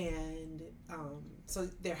 And so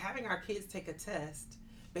they're having our kids take a test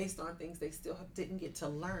based on things they still didn't get to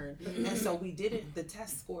learn. And so the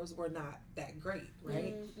test scores were not that great,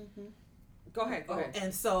 right? Go ahead.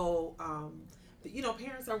 And so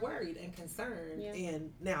parents are worried and concerned.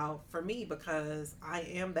 And now for me, because I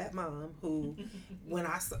am that mom who, when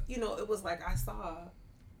I saw, it was like I saw,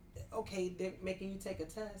 okay, they're making you take a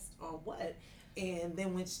test on what? And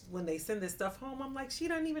then when they send this stuff home, I'm like, she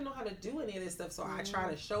doesn't even know how to do any of this stuff. So I try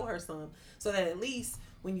to show her some so that at least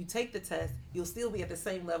when you take the test, you'll still be at the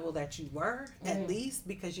same level that you were, at least,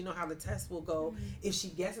 because you know how the test will go. If she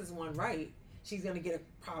guesses one right, she's going to get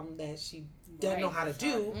a problem that she doesn't know how to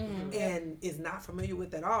do and is not familiar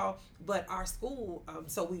with at all. But our school,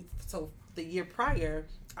 so the year prior,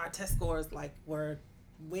 our test scores were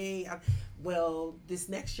way this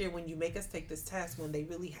next year when you make us take this test, when they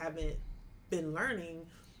really haven't been learning,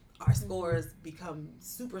 our scores become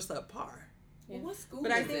super subpar. What school?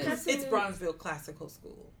 But I think it's Bronzeville Classical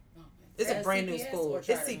School. It's a brand new school. It's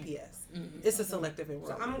CPS. It's a selective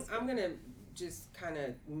enrollment. So I'm gonna just kind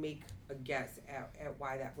of make a guess at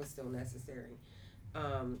why that was still necessary,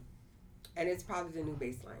 and it's probably the new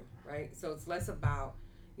baseline, right? So it's less about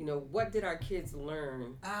what did our kids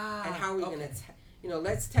learn and how are we gonna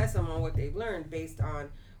let's test them on what they've learned based on,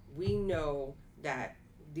 we know that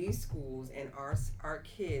these schools and our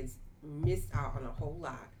kids missed out on a whole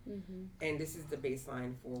lot, and this is the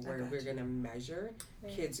baseline for where we're going to measure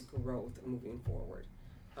kids' growth moving forward.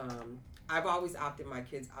 I've always opted my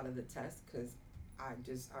kids out of the test because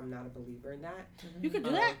I'm not a believer in that. You could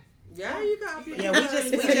do that. Yeah, you got. Yeah, we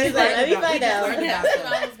just let me find out.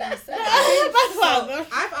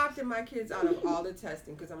 I've opted my kids out of all the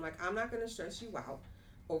testing because I'm like, I'm not going to stress you out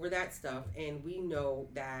over that stuff, and we know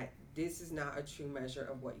that this is not a true measure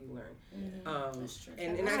of what you learn. That's true.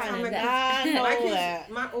 And I tell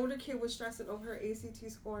my older kid was stressing over her ACT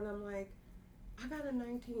score, and I'm like, I got a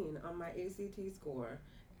 19 on my ACT score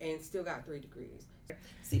and still got 3 degrees.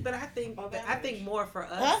 See, but I think more for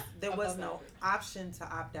us, there was no option to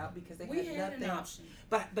opt out because they had nothing. An option.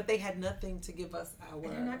 But they had nothing to give us our.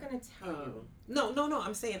 And they're not going to tell you. No.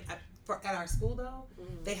 I'm saying at our school though,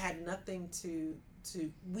 they had nothing to.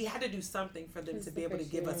 We had to do something for them to be able to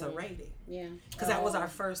give us a rating. Yeah. Because that was our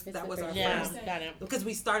first. That was our first. Got it. Because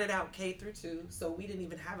we started out K through 2, so we didn't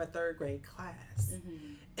even have a 3rd grade class.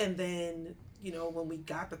 And then when we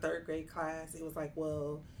got the 3rd grade class, it was like,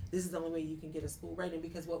 well, this is the only way you can get a school rating,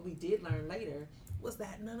 because what we did learn later was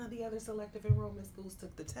that none of the other selective enrollment schools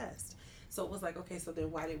took the test. So it was like, okay, so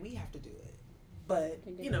then why did we have to do it? But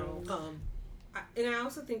and I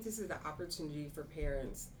also think this is an opportunity for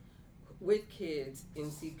parents with kids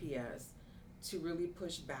in CPS to really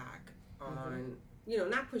push back on,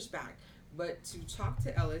 not push back, but to talk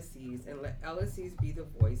to LSCs and let LSCs be the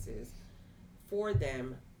voices for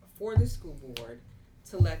them, for the school board,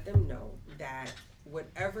 to let them know that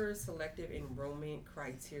whatever selective enrollment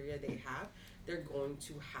criteria they have, they're going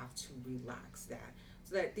to have to relax that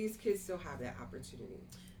so that these kids still have that opportunity.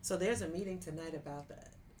 So there's a meeting tonight about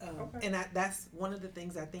that. And that's one of the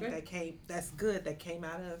things I think that came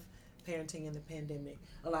out of parenting in the pandemic.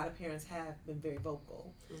 A lot of parents have been very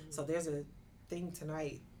vocal. So there's a thing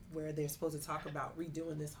tonight where they're supposed to talk about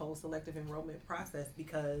redoing this whole selective enrollment process,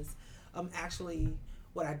 because actually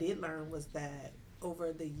what I did learn was that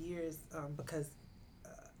over the years, because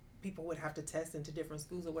people would have to test into different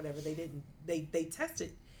schools or whatever, they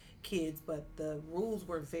tested kids, but the rules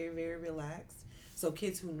were very, very relaxed. So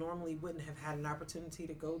kids who normally wouldn't have had an opportunity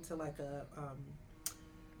to go to like a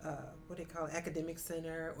what they call it, academic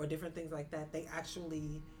center or different things like that, they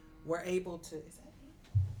actually were able to. Is that me?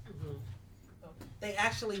 Mm-hmm. They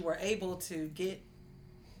actually were able to get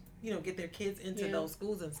their kids into those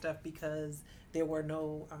schools and stuff because there were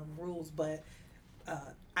no rules. But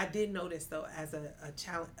I did notice though, as a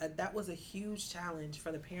challenge, that was a huge challenge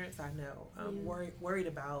for the parents I know. Worried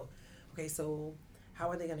about, okay, so how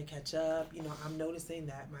are they going to catch up? I'm noticing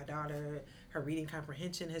that my daughter, her reading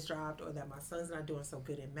comprehension has dropped, or that my son's not doing so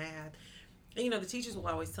good in math. And, the teachers will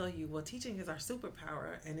always tell you, well, teaching is our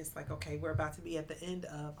superpower. And it's like, okay, we're about to be at the end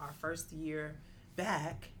of our first year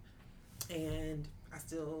back, and I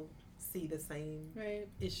still see the same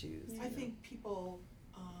issues. I think people,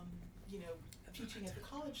 teaching at the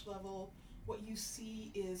college level, what you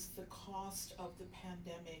see is the cost of the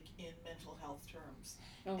pandemic in mental health terms.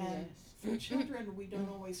 For children, we don't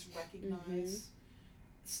always recognize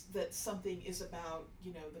that something is about,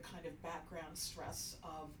 the kind of background stress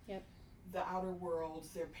of the outer world,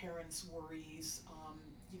 their parents' worries,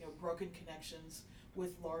 broken connections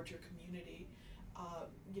with larger community.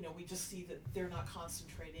 We just see that they're not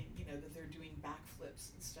concentrating, that they're doing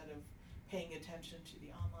backflips instead of paying attention to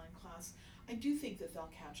the online class. I do think that they'll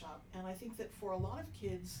catch up, and I think that for a lot of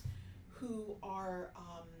kids who are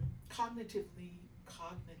cognitively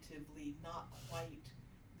not quite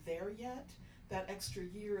there yet, that extra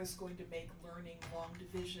year is going to make learning long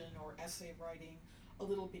division or essay writing a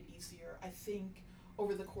little bit easier. I think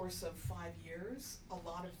over the course of 5 years, a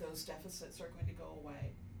lot of those deficits are going to go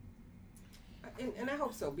away. And I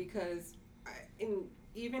hope so, because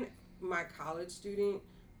even my college student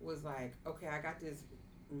was like, okay, I got this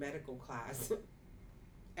medical class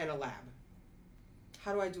and a lab.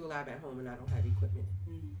 How do I do a lab at home and I don't have equipment?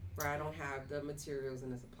 Where I don't have the materials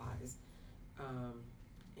and the supplies.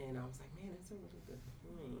 And I was like, man, that's a really good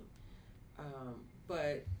point.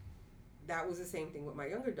 But that was the same thing with my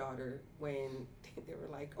younger daughter when they were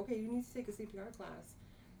like, okay, you need to take a CPR class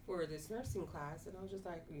for this nursing class. And I was just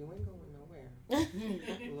like, you ain't going nowhere.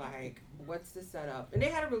 Like, what's the setup? And they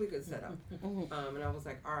had a really good setup. And I was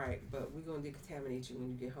like, all right, but we're going to decontaminate you when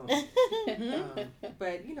you get home.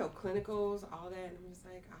 But, clinicals, all that. And I'm just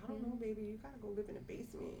like, I don't know, baby. You got to go live in a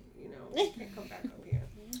basement. You can't come back up here.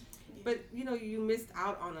 But, you missed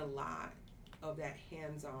out on a lot of that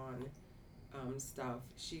hands-on stuff.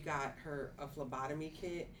 She got her a phlebotomy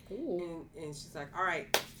kit. And she's like, all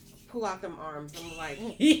right, pull out them arms. I'm like, hell.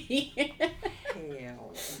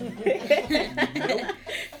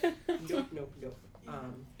 Nope.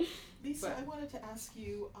 Lisa, I wanted to ask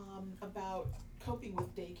you about coping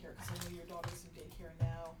with daycare, because I know your daughter's in daycare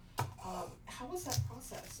now. How was that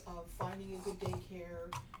process of finding a good daycare,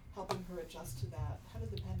 helping her adjust to that? How did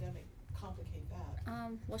the pandemic complicate that?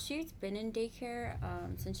 Well, she's been in daycare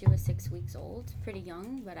since she was 6 weeks old, pretty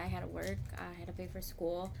young, but I had to work, I had to pay for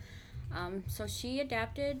school. So she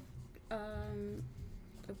adapted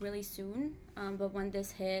really soon, but when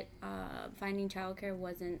this hit, finding childcare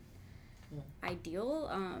wasn't ideal.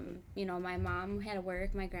 My mom had to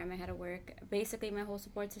work, my grandma had to work, basically my whole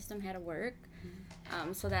support system had to work.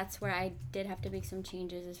 So that's where I did have to make some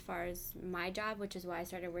changes as far as my job, which is why I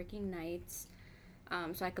started working nights,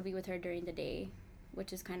 so I could be with her during the day,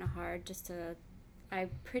 which is kind of hard. I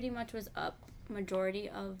pretty much was up majority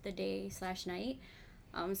of the day / night,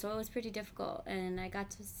 so it was pretty difficult, and I got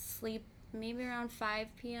to sleep maybe around 5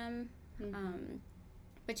 p.m.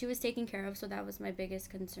 But she was taken care of, so that was my biggest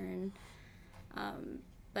concern.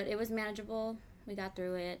 But it was manageable. We got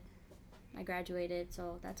through it. I graduated,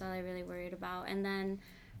 so that's all I really worried about. And then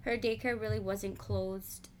her daycare really wasn't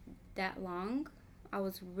closed that long. I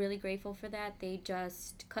was really grateful for that. They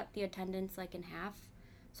just cut the attendance in half.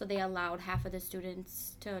 So they allowed half of the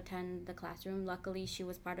students to attend the classroom. Luckily, she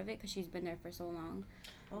was part of it because she's been there for so long.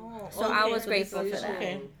 So I was grateful for that.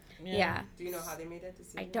 Okay. Yeah. Do you know how they made that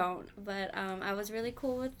decision? I don't, but I was really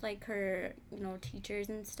cool with her, teachers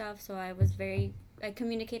and stuff. So I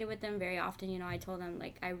communicated with them very often. I told them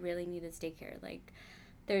I really need this daycare.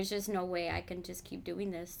 There's just no way I can just keep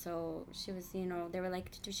doing this. So she was, they were like,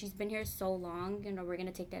 she's been here so long. We're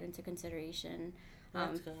gonna take that into consideration.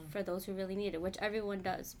 For those who really need it, which everyone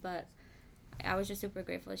does, but I was just super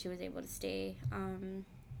grateful that she was able to stay.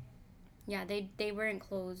 They weren't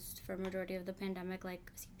closed for majority of the pandemic like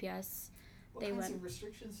CPS. What kinds of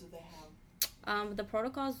restrictions did they have? The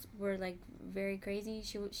protocols were very crazy.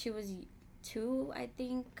 She was 2, I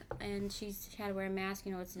think, and she had to wear a mask.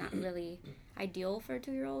 It's not really ideal for a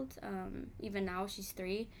 2-year-old. Even now she's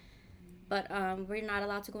 3. But we're not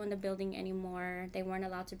allowed to go in the building anymore. They weren't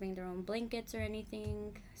allowed to bring their own blankets or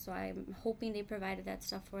anything. So I'm hoping they provided that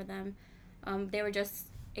stuff for them. They were just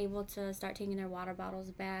able to start taking their water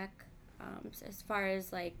bottles back. So as far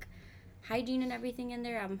as like hygiene and everything in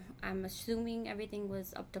there, I'm assuming everything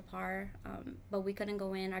was up to par, but we couldn't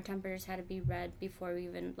go in. Our temperatures had to be read before we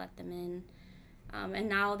even let them in. And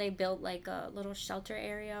now they built like a little shelter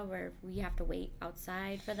area where we have to wait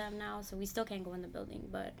outside for them now, so we still can't go in the building,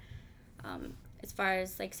 but as far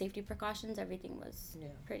as like safety precautions, everything was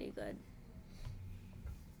pretty good.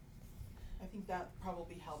 I think that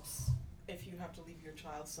probably helps if you have to leave your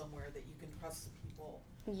child somewhere that you can trust the people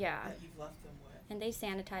that you've left them with. And they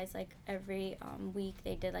sanitize like every week.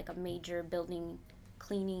 They did like a major building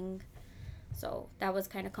cleaning, so that was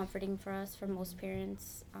kind of comforting for us, for most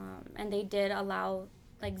parents. And they did allow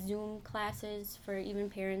like Zoom classes for even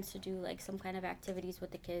parents to do like some kind of activities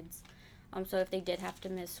with the kids. So if they did have to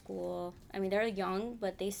miss school, I mean, they're young,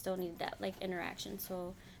 but they still need that like interaction.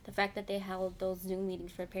 So the fact that they held those Zoom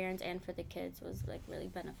meetings for parents and for the kids was like really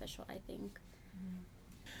beneficial, I think.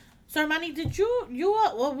 So Armani, did you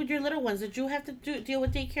what with your little ones? Did you have to deal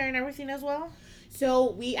with daycare and everything as well?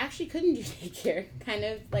 So we actually couldn't do daycare, kind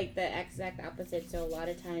of like the exact opposite. So a lot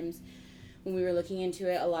of times when we were looking into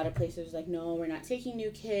it, a lot of places were like, no, we're not taking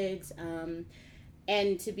new kids.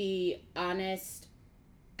 And to be honest,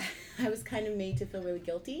 I was kind of made to feel really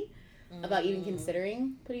guilty about even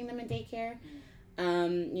considering putting them in daycare.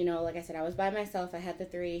 Like I said, I was by myself. I had the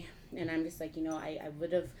 3, and I'm just like, I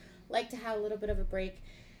would have liked to have a little bit of a break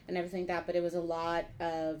and everything like that, but it was a lot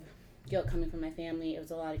of guilt coming from my family. It was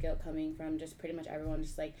a lot of guilt coming from just pretty much everyone,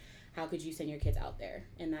 just like, how could you send your kids out there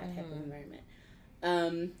in that type of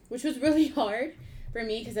environment? Which was really hard for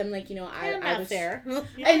me, because I'm like, I was fair.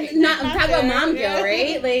 And I'm talking about mom guilt,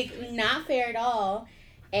 right? Like, not fair at all.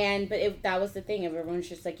 But that was the thing. Everyone's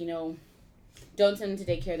just like, don't send them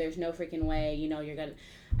to daycare. There's no freaking way. You're gonna.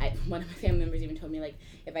 One of my family members even told me, like,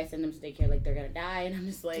 if I send them to daycare, like, they're gonna die. And I'm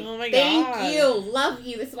just like, oh my thank you, love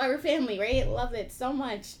you. This is why we're family, right? Love it so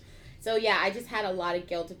much. So yeah, I just had a lot of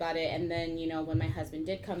guilt about it. And then when my husband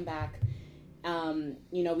did come back,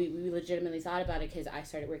 we legitimately thought about it, because I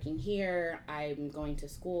started working here. I'm going to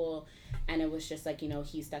school, and it was just like,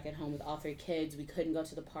 he's stuck at home with all 3 kids. We couldn't go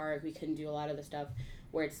to the park. We couldn't do a lot of the stuff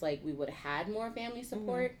where it's like we would have had more family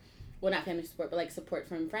support. Well, not family support, but like support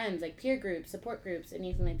from friends, like peer groups, support groups,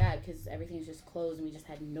 anything like that, because everything's just closed and we just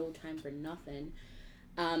had no time for nothing.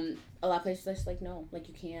 A lot of places are just like, no, like,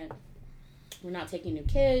 you can't, we're not taking new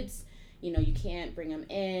kids, you can't bring them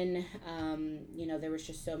in. There was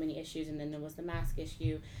just so many issues. And then there was the mask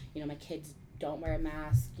issue. My kids don't wear a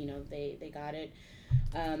mask. They got it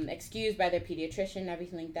excused by their pediatrician and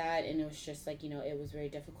everything like that. And it was just like, it was very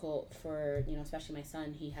difficult for, especially my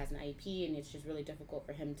son. He has an IEP, and it's just really difficult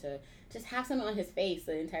for him to just have something on his face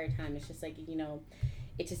the entire time. It's just like,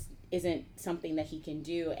 it just isn't something that he can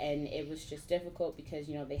do. And it was just difficult because,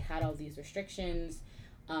 they had all these restrictions.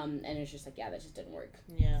 And it was just like, that just didn't work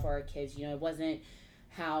for our kids. It wasn't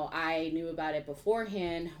how I knew about it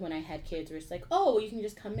beforehand when I had kids, where it's like, oh, you can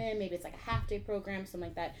just come in, maybe it's like a half-day program, something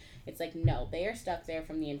like that. It's like, no, they are stuck there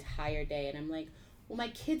from the entire day. And I'm like, well, my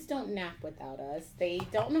kids don't nap without us. They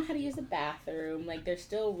don't know how to use a bathroom. Like, they're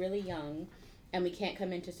still really young, and we can't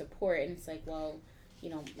come in to support. And it's like, well,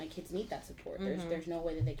 my kids need that support. There's no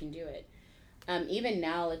way that they can do it. Even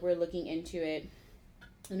now, like, we're looking into it,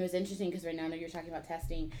 and it was interesting because right now I know you're talking about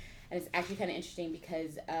testing. And it's actually kind of interesting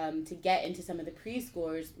because to get into some of the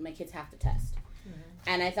preschoolers, my kids have to test.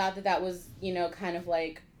 And I thought that was, kind of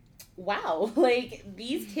like, wow. Like,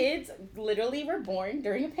 these kids literally were born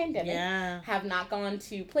during a pandemic. Have not gone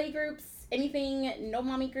to play groups, anything, no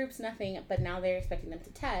mommy groups, nothing. But now they're expecting them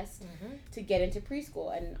to test to get into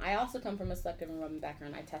preschool. And I also come from a selective enrollment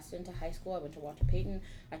background. I tested into high school. I went to Walter Payton.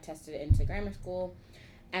 I tested into grammar school.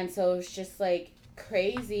 And so it's just like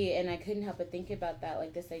crazy, and I couldn't help but think about that,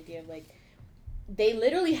 like this idea of like they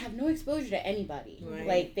literally have no exposure to anybody.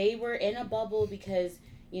 Like, they were in a bubble because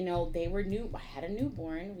they were I had a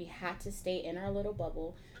newborn. We had to stay in our little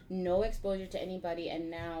bubble, no exposure to anybody,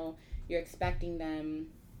 and now you're expecting them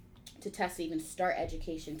to test, to even start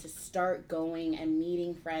education, to start going and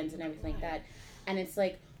meeting friends and everything like that. And it's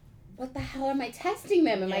like, what the hell am I testing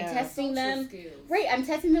them? Am I testing them? Skills. Right, I'm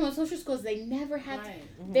testing them on social skills. They never had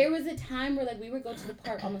There was a time where, like, we would go to the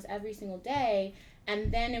park almost every single day,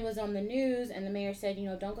 and then it was on the news, and the mayor said,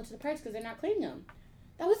 don't go to the parks because they're not cleaning them.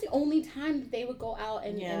 That was the only time that they would go out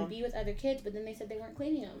and be with other kids, but then they said they weren't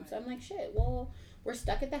cleaning them. So I'm like, shit, well, we're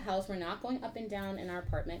stuck at the house. We're not going up and down in our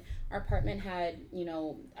apartment. Our apartment had,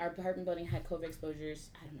 our apartment building had COVID exposures,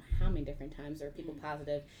 I don't know how many different times. There were people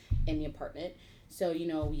positive in the apartment. So,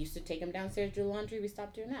 we used to take them downstairs to do laundry. We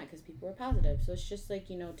stopped doing that because people were positive. So it's just like,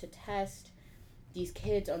 to test these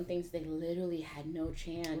kids on things they literally had no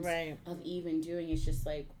chance of even doing. It's just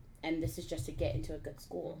like, and this is just to get into a good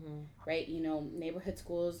school, right? You know, neighborhood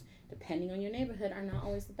schools, depending on your neighborhood, are not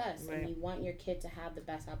always the best. And you want your kid to have the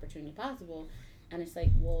best opportunity possible. And it's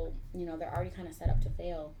like, well, you know, they're already kind of set up to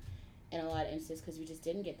fail in a lot of instances because we just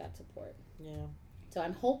didn't get that support. Yeah. So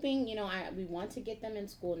I'm hoping, you know, we want to get them in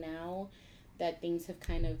school now that things have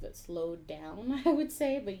kind of slowed down, I would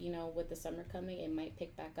say. But, you know, with the summer coming, it might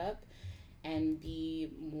pick back up and be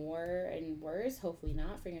more and worse. Hopefully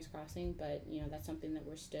not, fingers crossing. But, you know, that's something that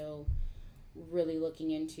we're still really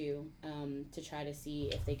looking into to try to see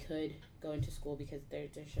if they could go into school, because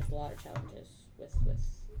there's just a lot of challenges with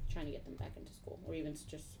trying to get them back into school, or even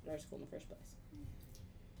just start school in the first place.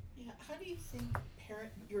 Yeah, how do you think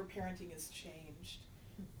your parenting has changed,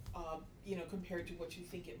 you know, compared to what you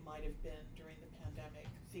think it might have been during the pandemic?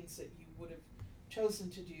 Things that you would have chosen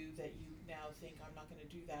to do that you now think, I'm not going to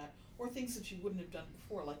do that, or things that you wouldn't have done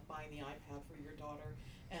before, like buying the iPad for your daughter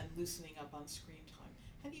and loosening up on screen time.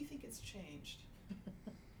 How do you think it's changed?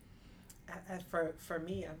 For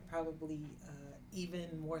me, I'm probably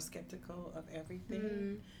even more skeptical of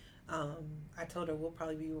everything. I told her we'll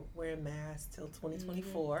probably be wearing masks till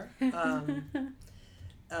 2024,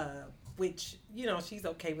 which, you know, she's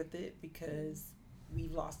okay with it because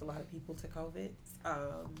we've lost a lot of people to COVID.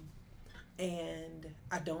 And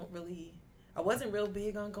I wasn't real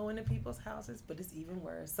big on going to people's houses, but it's even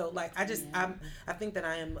worse. So, like, I think that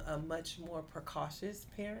I am a much more precautious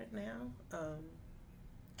parent now.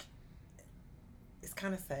 It's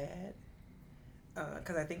kind of sad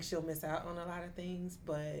because I think she'll miss out on a lot of things,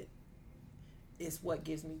 but it's what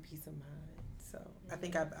gives me peace of mind. So I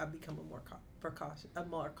think I've become a more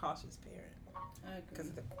cautious parent. I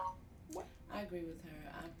agree. I agree with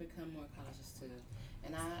her. I've become more cautious too,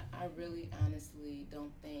 and I really honestly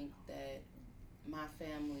don't think that my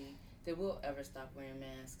family, they will ever stop wearing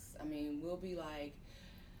masks. I mean, we'll be like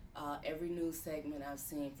every news segment I've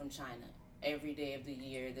seen from China, every day of the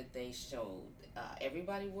year that they showed,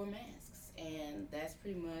 everybody wore masks, and that's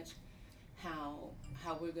pretty much how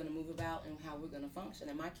we're going to move about and how we're going to function.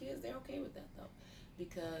 And my kids, they're okay with that though,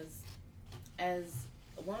 because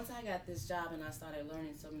once I got this job and I started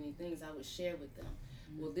learning so many things, I would share with them.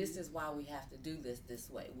 Well, this is why we have to do this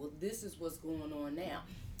way. Well, this is what's going on now,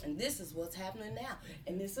 and this is what's happening now,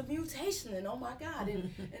 and it's a mutation, and oh my God,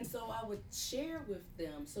 and so I would share with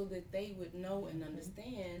them so that they would know and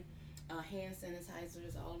understand. Hand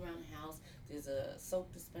sanitizers all around the house. There's a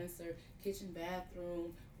soap dispenser, kitchen,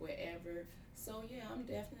 bathroom, wherever. So yeah, I'm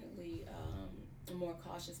definitely a more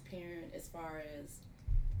cautious parent as far as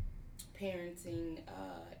parenting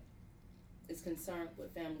is concerned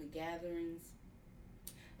with family gatherings.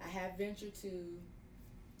 I have ventured to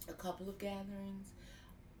a couple of gatherings,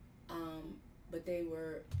 but they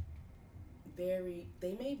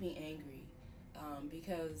made me angry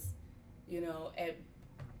because, you know, at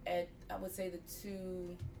I would say the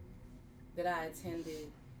two that I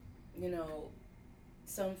attended, you know,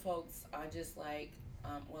 some folks are just like,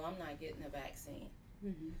 well, I'm not getting a vaccine.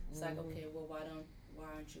 It's like, okay, well, why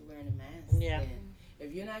aren't you wearing a mask? Yeah. Then?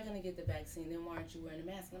 If you're not going to get the vaccine, then why aren't you wearing a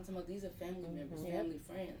mask? And I'm talking about these are family members, family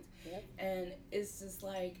friends. And it's just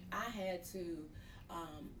like I had to,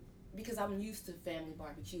 because I'm used to family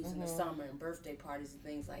barbecues in the summer and birthday parties and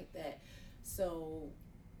things like that. So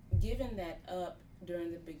giving that up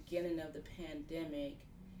during the beginning of the pandemic,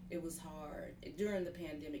 it was hard. During the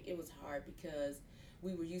pandemic, it was hard because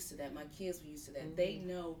we were used to that. My kids were used to that. They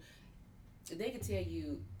know, they could tell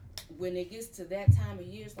you when it gets to that time of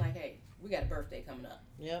year, it's like, hey, we got a birthday coming up.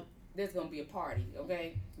 Yep. There's going to be a party,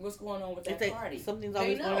 okay? What's going on with that party? Something's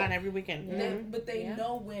always going on every weekend. But they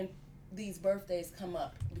know when these birthdays come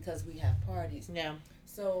up because we have parties. Yeah.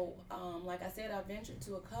 So, like I said, I ventured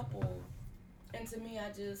to a couple, and to me,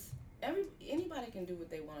 anybody can do what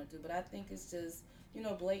they want to do, but I think it's just, you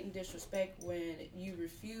know, blatant disrespect when you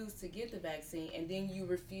refuse to get the vaccine and then you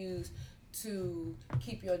refuse to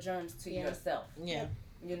keep your germs to yourself. Yeah.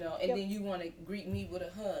 You know, and then you want to greet me with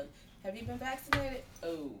a hug. Have you been vaccinated?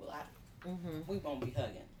 Oh, we won't be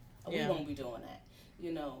hugging. We won't be doing that.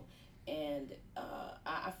 You know, and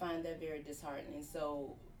I find that very disheartening.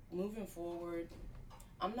 So moving forward,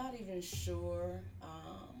 I'm not even sure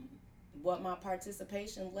what my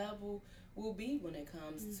participation level will be when it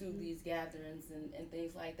comes to these gatherings and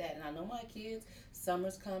things like that. And I know my kids,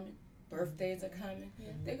 summer's coming, birthdays are coming.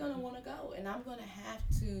 They're going to want to go. And I'm going to have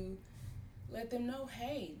to let them know,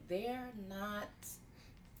 hey, they're not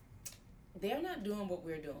doing what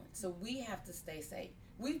we're doing. So we have to stay safe.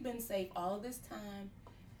 We've been safe all this time.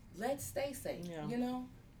 Let's stay safe, you know?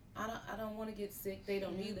 I don't want to get sick. They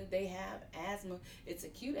don't either. They have asthma. It's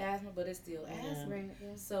acute asthma, but it's still asthma. Right,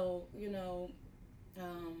 yeah. So, I'm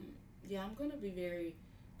going to be very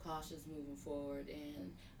cautious moving forward,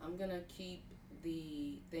 and I'm going to keep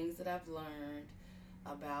the things that I've learned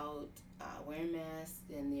about wearing masks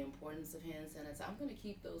and the importance of hand sanitizer. I'm going to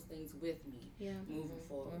keep those things with me moving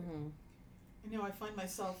forward. I find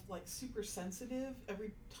myself like super sensitive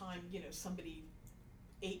every time, somebody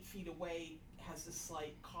 8 feet away has this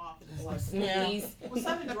slight cough and it's like, was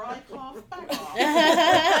that a dry cough? Back off.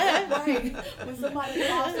 Right. When somebody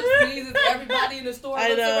coughs or sneezes, everybody in the store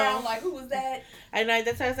looks around like, who was that? I know,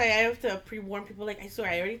 that's why I say I have to pre-warn people, like, I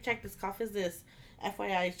swear, I already checked, this cough is this.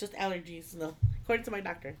 FYI, it's just allergies, according to my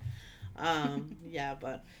doctor.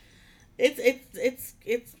 But it's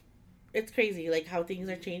crazy, like, how things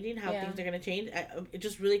are changing, how things are going to change.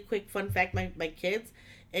 Just really quick fun fact, my kids,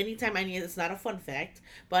 anytime it's not a fun fact,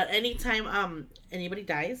 but anytime anybody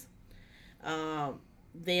dies,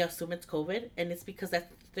 they assume it's COVID, and it's because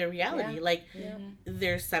that's their reality.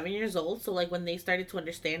 They're 7 years old, so like when they started to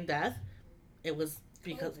understand death, it was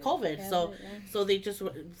because COVID. So they just,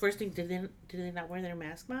 first thing, did they not wear their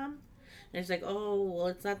mask, Mom? And it's like, oh, well,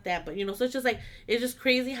 it's not that, but so it's just like, it's just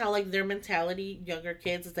crazy how like their mentality, younger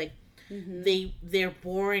kids, it's like they're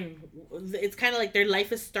born, it's kind of like their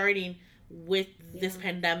life is starting with this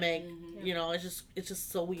pandemic. It's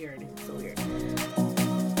just so weird. It's so weird.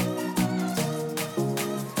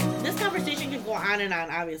 This conversation can go on and on,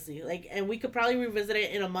 obviously, like, and we could probably revisit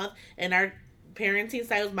it in a month, and our parenting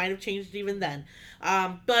styles might have changed even then,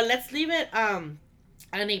 but let's leave it on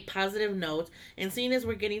a positive note. And seeing as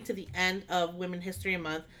we're getting to the end of Women History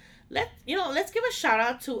Month, let's give a shout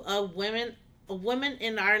out to a woman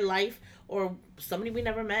in our life, or somebody we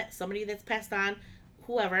never met, somebody that's passed on,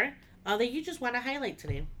 whoever, that you just want to highlight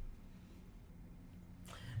today.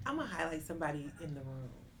 I'm gonna highlight somebody in the room.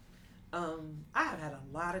 I have had a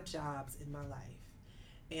lot of jobs in my life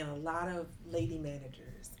and a lot of lady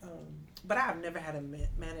managers, but I've never had a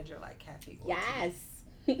manager like Kathy Ortiz.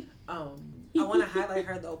 Yes. I want to highlight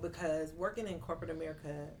her though, because working in corporate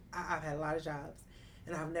America, I've had a lot of jobs,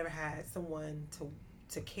 and I've never had someone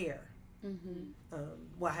to care.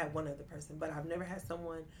 I had one other person, but I've never had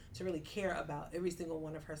someone to really care about every single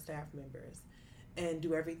one of her staff members and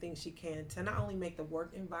do everything she can to not only make the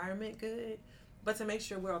work environment good, but to make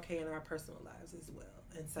sure we're okay in our personal lives as well.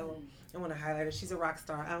 And so I want to highlight her. She's a rock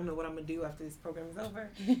star. I don't know what I'm going to do after this program is over.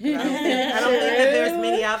 I don't think that there's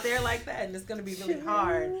many out there like that, and it's going to be really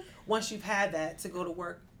hard once you've had that to go to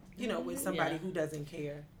work, with somebody who doesn't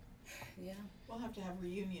care. Yeah. We'll have to have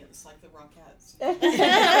reunions like the Rockettes.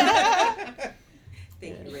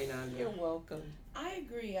 Thank you, Raina. You're welcome. I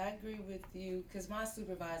agree with you, because my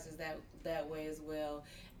supervisor's that way as well,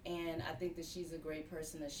 and I think that she's a great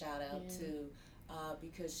person to shout out to,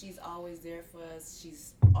 because she's always there for us.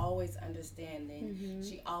 She's always understanding.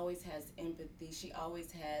 She always has empathy. She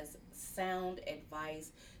always has sound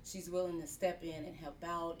advice. She's willing to step in and help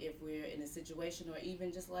out if we're in a situation, or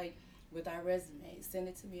even just like with our resume. Send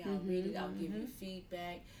it to me, I'll read it, I'll give you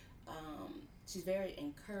feedback. She's very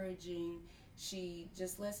encouraging. She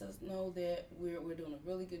just lets us know that we're doing a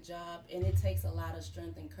really good job, and it takes a lot of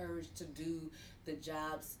strength and courage to do the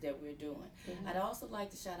jobs that we're doing. I'd also like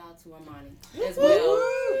to shout out to Armani as well.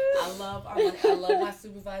 I love Armani. I love my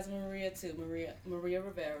supervisor Maria too, Maria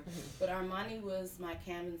Rivera. But Armani was my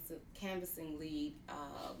canvassing lead,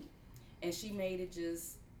 and she made it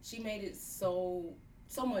so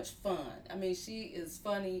much fun. I mean, she is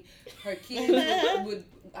funny. Her kids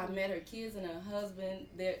I met her kids and her husband.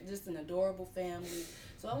 They're just an adorable family.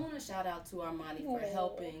 So I want to shout out to Armani for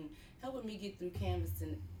helping me get through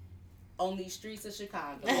canvassing on these streets of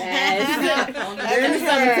Chicago. Yes. During the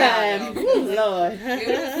summertime. Lord. It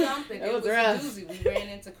was something. It was rough. a doozy. We ran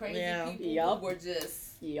into crazy people who were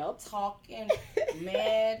just talking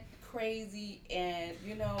mad, crazy, and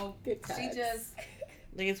she just...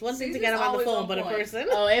 Like, it's one thing to get them on the phone, but in person.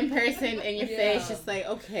 Oh, in person, in your face, just like,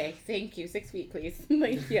 okay, thank you, 6 feet, please.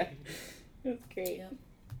 Like, yeah, that's great. Yep.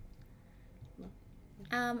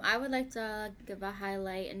 I would like to give a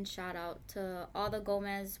highlight and shout out to all the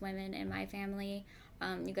Gomez women in my family.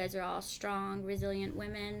 You guys are all strong, resilient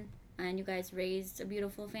women, and you guys raised a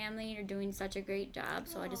beautiful family. You're doing such a great job,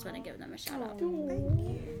 so I just want to give them a shout out. Thank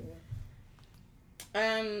you.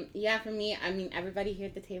 For me, I mean, everybody here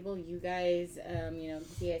at the table, you guys, the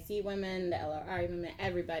CIC women, the LRI women,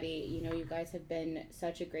 everybody, you guys have been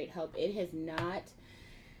such a great help. It has not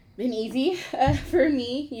been easy for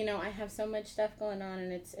me. You know, I have so much stuff going on,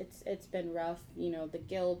 and it's been rough. You know,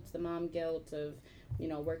 the mom guilt of, you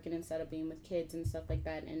know, working instead of being with kids and stuff like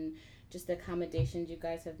that, and just the accommodations you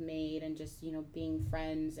guys have made, and just, you know, being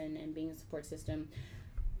friends and being a support system.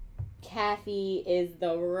 Kathy is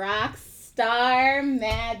the rock star,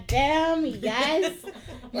 madam. Yes.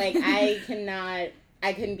 Like, I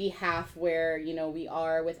couldn't be half where, you know, we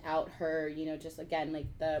are without her. You know, just again, like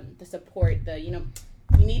the support, you know,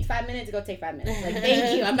 you need 5 minutes, go take 5 minutes. Like,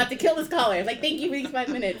 thank you. I'm about to kill this caller. Like, thank you for these 5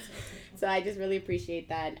 minutes. So I just really appreciate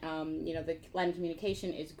that. You know, the line of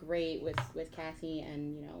communication is great with Kathy,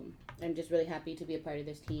 and, you know, I'm just really happy to be a part of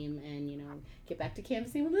this team and, you know, get back to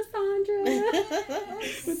canvassing with Lysandra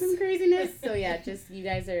with some craziness. So yeah, just you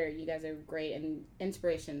guys are great and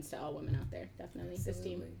inspirations to all women out there. Definitely. Absolutely. This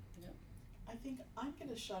team. Yep. I think I'm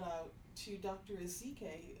gonna shout out to Dr.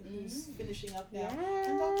 Ezike, who's finishing up now,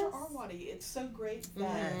 and Dr. Arwady. It's so great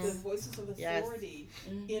that the voices of authority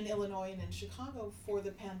in Illinois and in Chicago for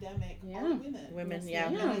the pandemic are women. Women,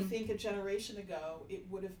 And I think a generation ago it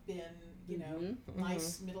would have been, you know,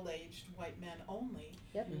 nice middle-aged white men only.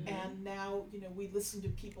 Yep. And now, you know, we listen to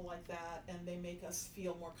people like that, and they make us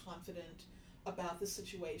feel more confident about the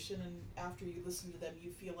situation, and after you listen to them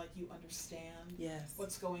you feel like you understand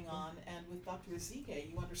what's going on, and with Dr.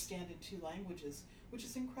 Ezike you understand in 2 languages, which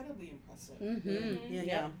is incredibly impressive.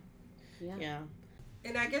 Yeah.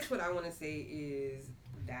 And I guess what I want to say is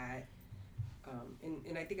that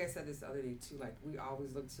and I think I said this the other day too, like, we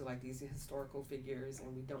always look to like these historical figures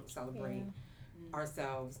and we don't celebrate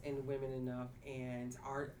ourselves and women enough, and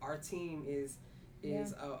our team is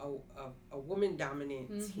a woman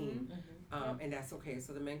dominant team. And that's okay,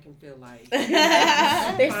 so the men can feel like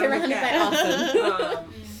they're surrounded by awesome.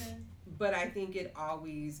 But I think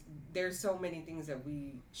there's so many things that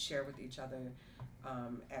we share with each other,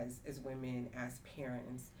 as women, as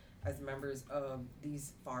parents, as members of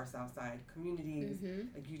these far South Side communities.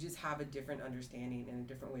 Like, you just have a different understanding and a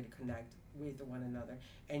different way to connect with one another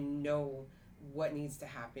and know what needs to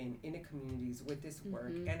happen in the communities with this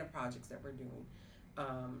work and the projects that we're doing.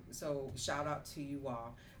 So shout out to you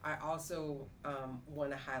all. I also want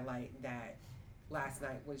to highlight that last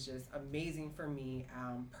night was just amazing for me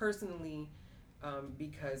personally,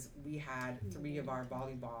 because we had 3 of our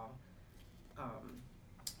volleyball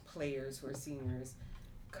players who are seniors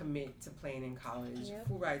commit to playing in college,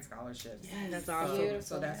 full ride scholarships. That's awesome.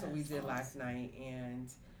 So that's what we did last night,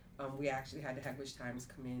 and we actually had the Hecklish Times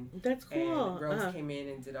come in. That's cool. And Rose came in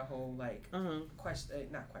and did a whole not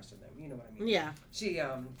question them, you know what I mean? Yeah. She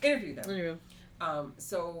interviewed them.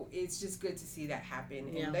 So it's just good to see that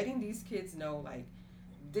happen, and letting these kids know, like,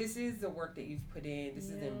 this is the work that you've put in, this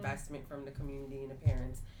is the investment from the community and the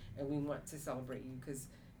parents, and we want to celebrate you, because,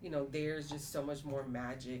 you know, there's just so much more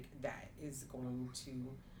magic that is going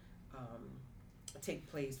to take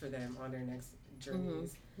place for them on their next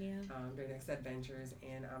journeys, their next adventures,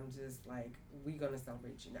 and I'm just like, we're gonna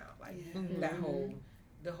celebrate you now, like that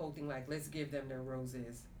the whole thing, like, let's give them their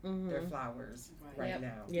roses, their flowers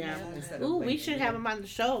now. Ooh, we should have them on the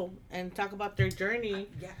show and talk about their journey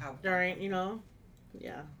during, you know.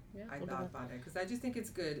 I thought about it because I just think it's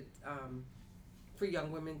good for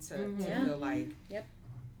young women to feel like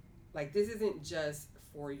like, this isn't just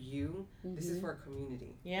for you, this is for a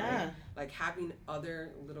community. Right? Like, having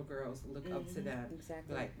other little girls look up to them,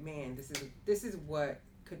 like, man, this is what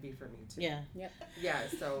could be for me too.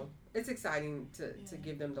 So it's exciting to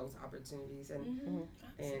give them those opportunities, and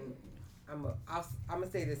and I'm gonna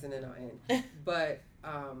say this and then I'll end. But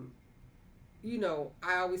you know,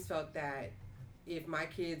 I always felt that if my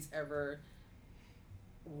kids ever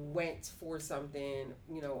went for something,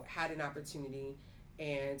 you know, had an opportunity,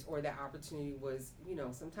 or that opportunity was, you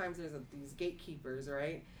know, sometimes there's these gatekeepers,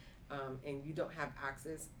 right? And you don't have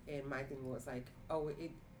access. And my thing was like, oh,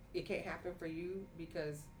 it can't happen for you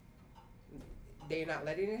because they're not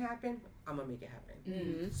letting it happen. I'm gonna make it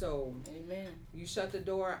happen. So you shut the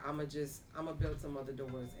door, I'm gonna build some other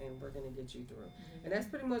doors, and we're gonna get you through. And that's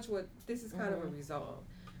pretty much what this is kind of a result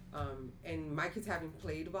of. And my kids having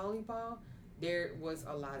played volleyball, there was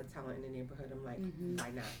a lot of talent in the neighborhood. I'm like, why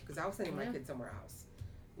not? Because I was sending my kids somewhere else,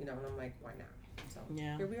 you know, and I'm like, why not? So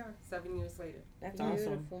here we are, 7 years later. That's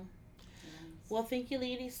awesome. Well, thank you,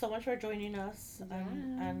 ladies, so much for joining us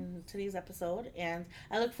on today's episode, and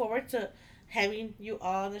I look forward to having you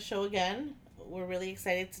all on the show again. We're really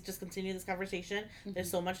excited to just continue this conversation. There's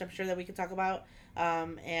so much I'm sure that we could talk about,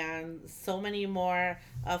 and so many more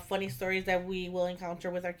funny stories that we will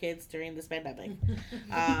encounter with our kids during this pandemic.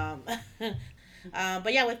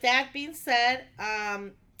 But yeah, with that being said,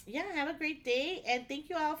 have a great day, and thank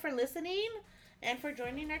you all for listening, and for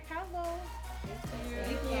joining our convo.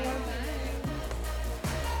 Thank you. Bye.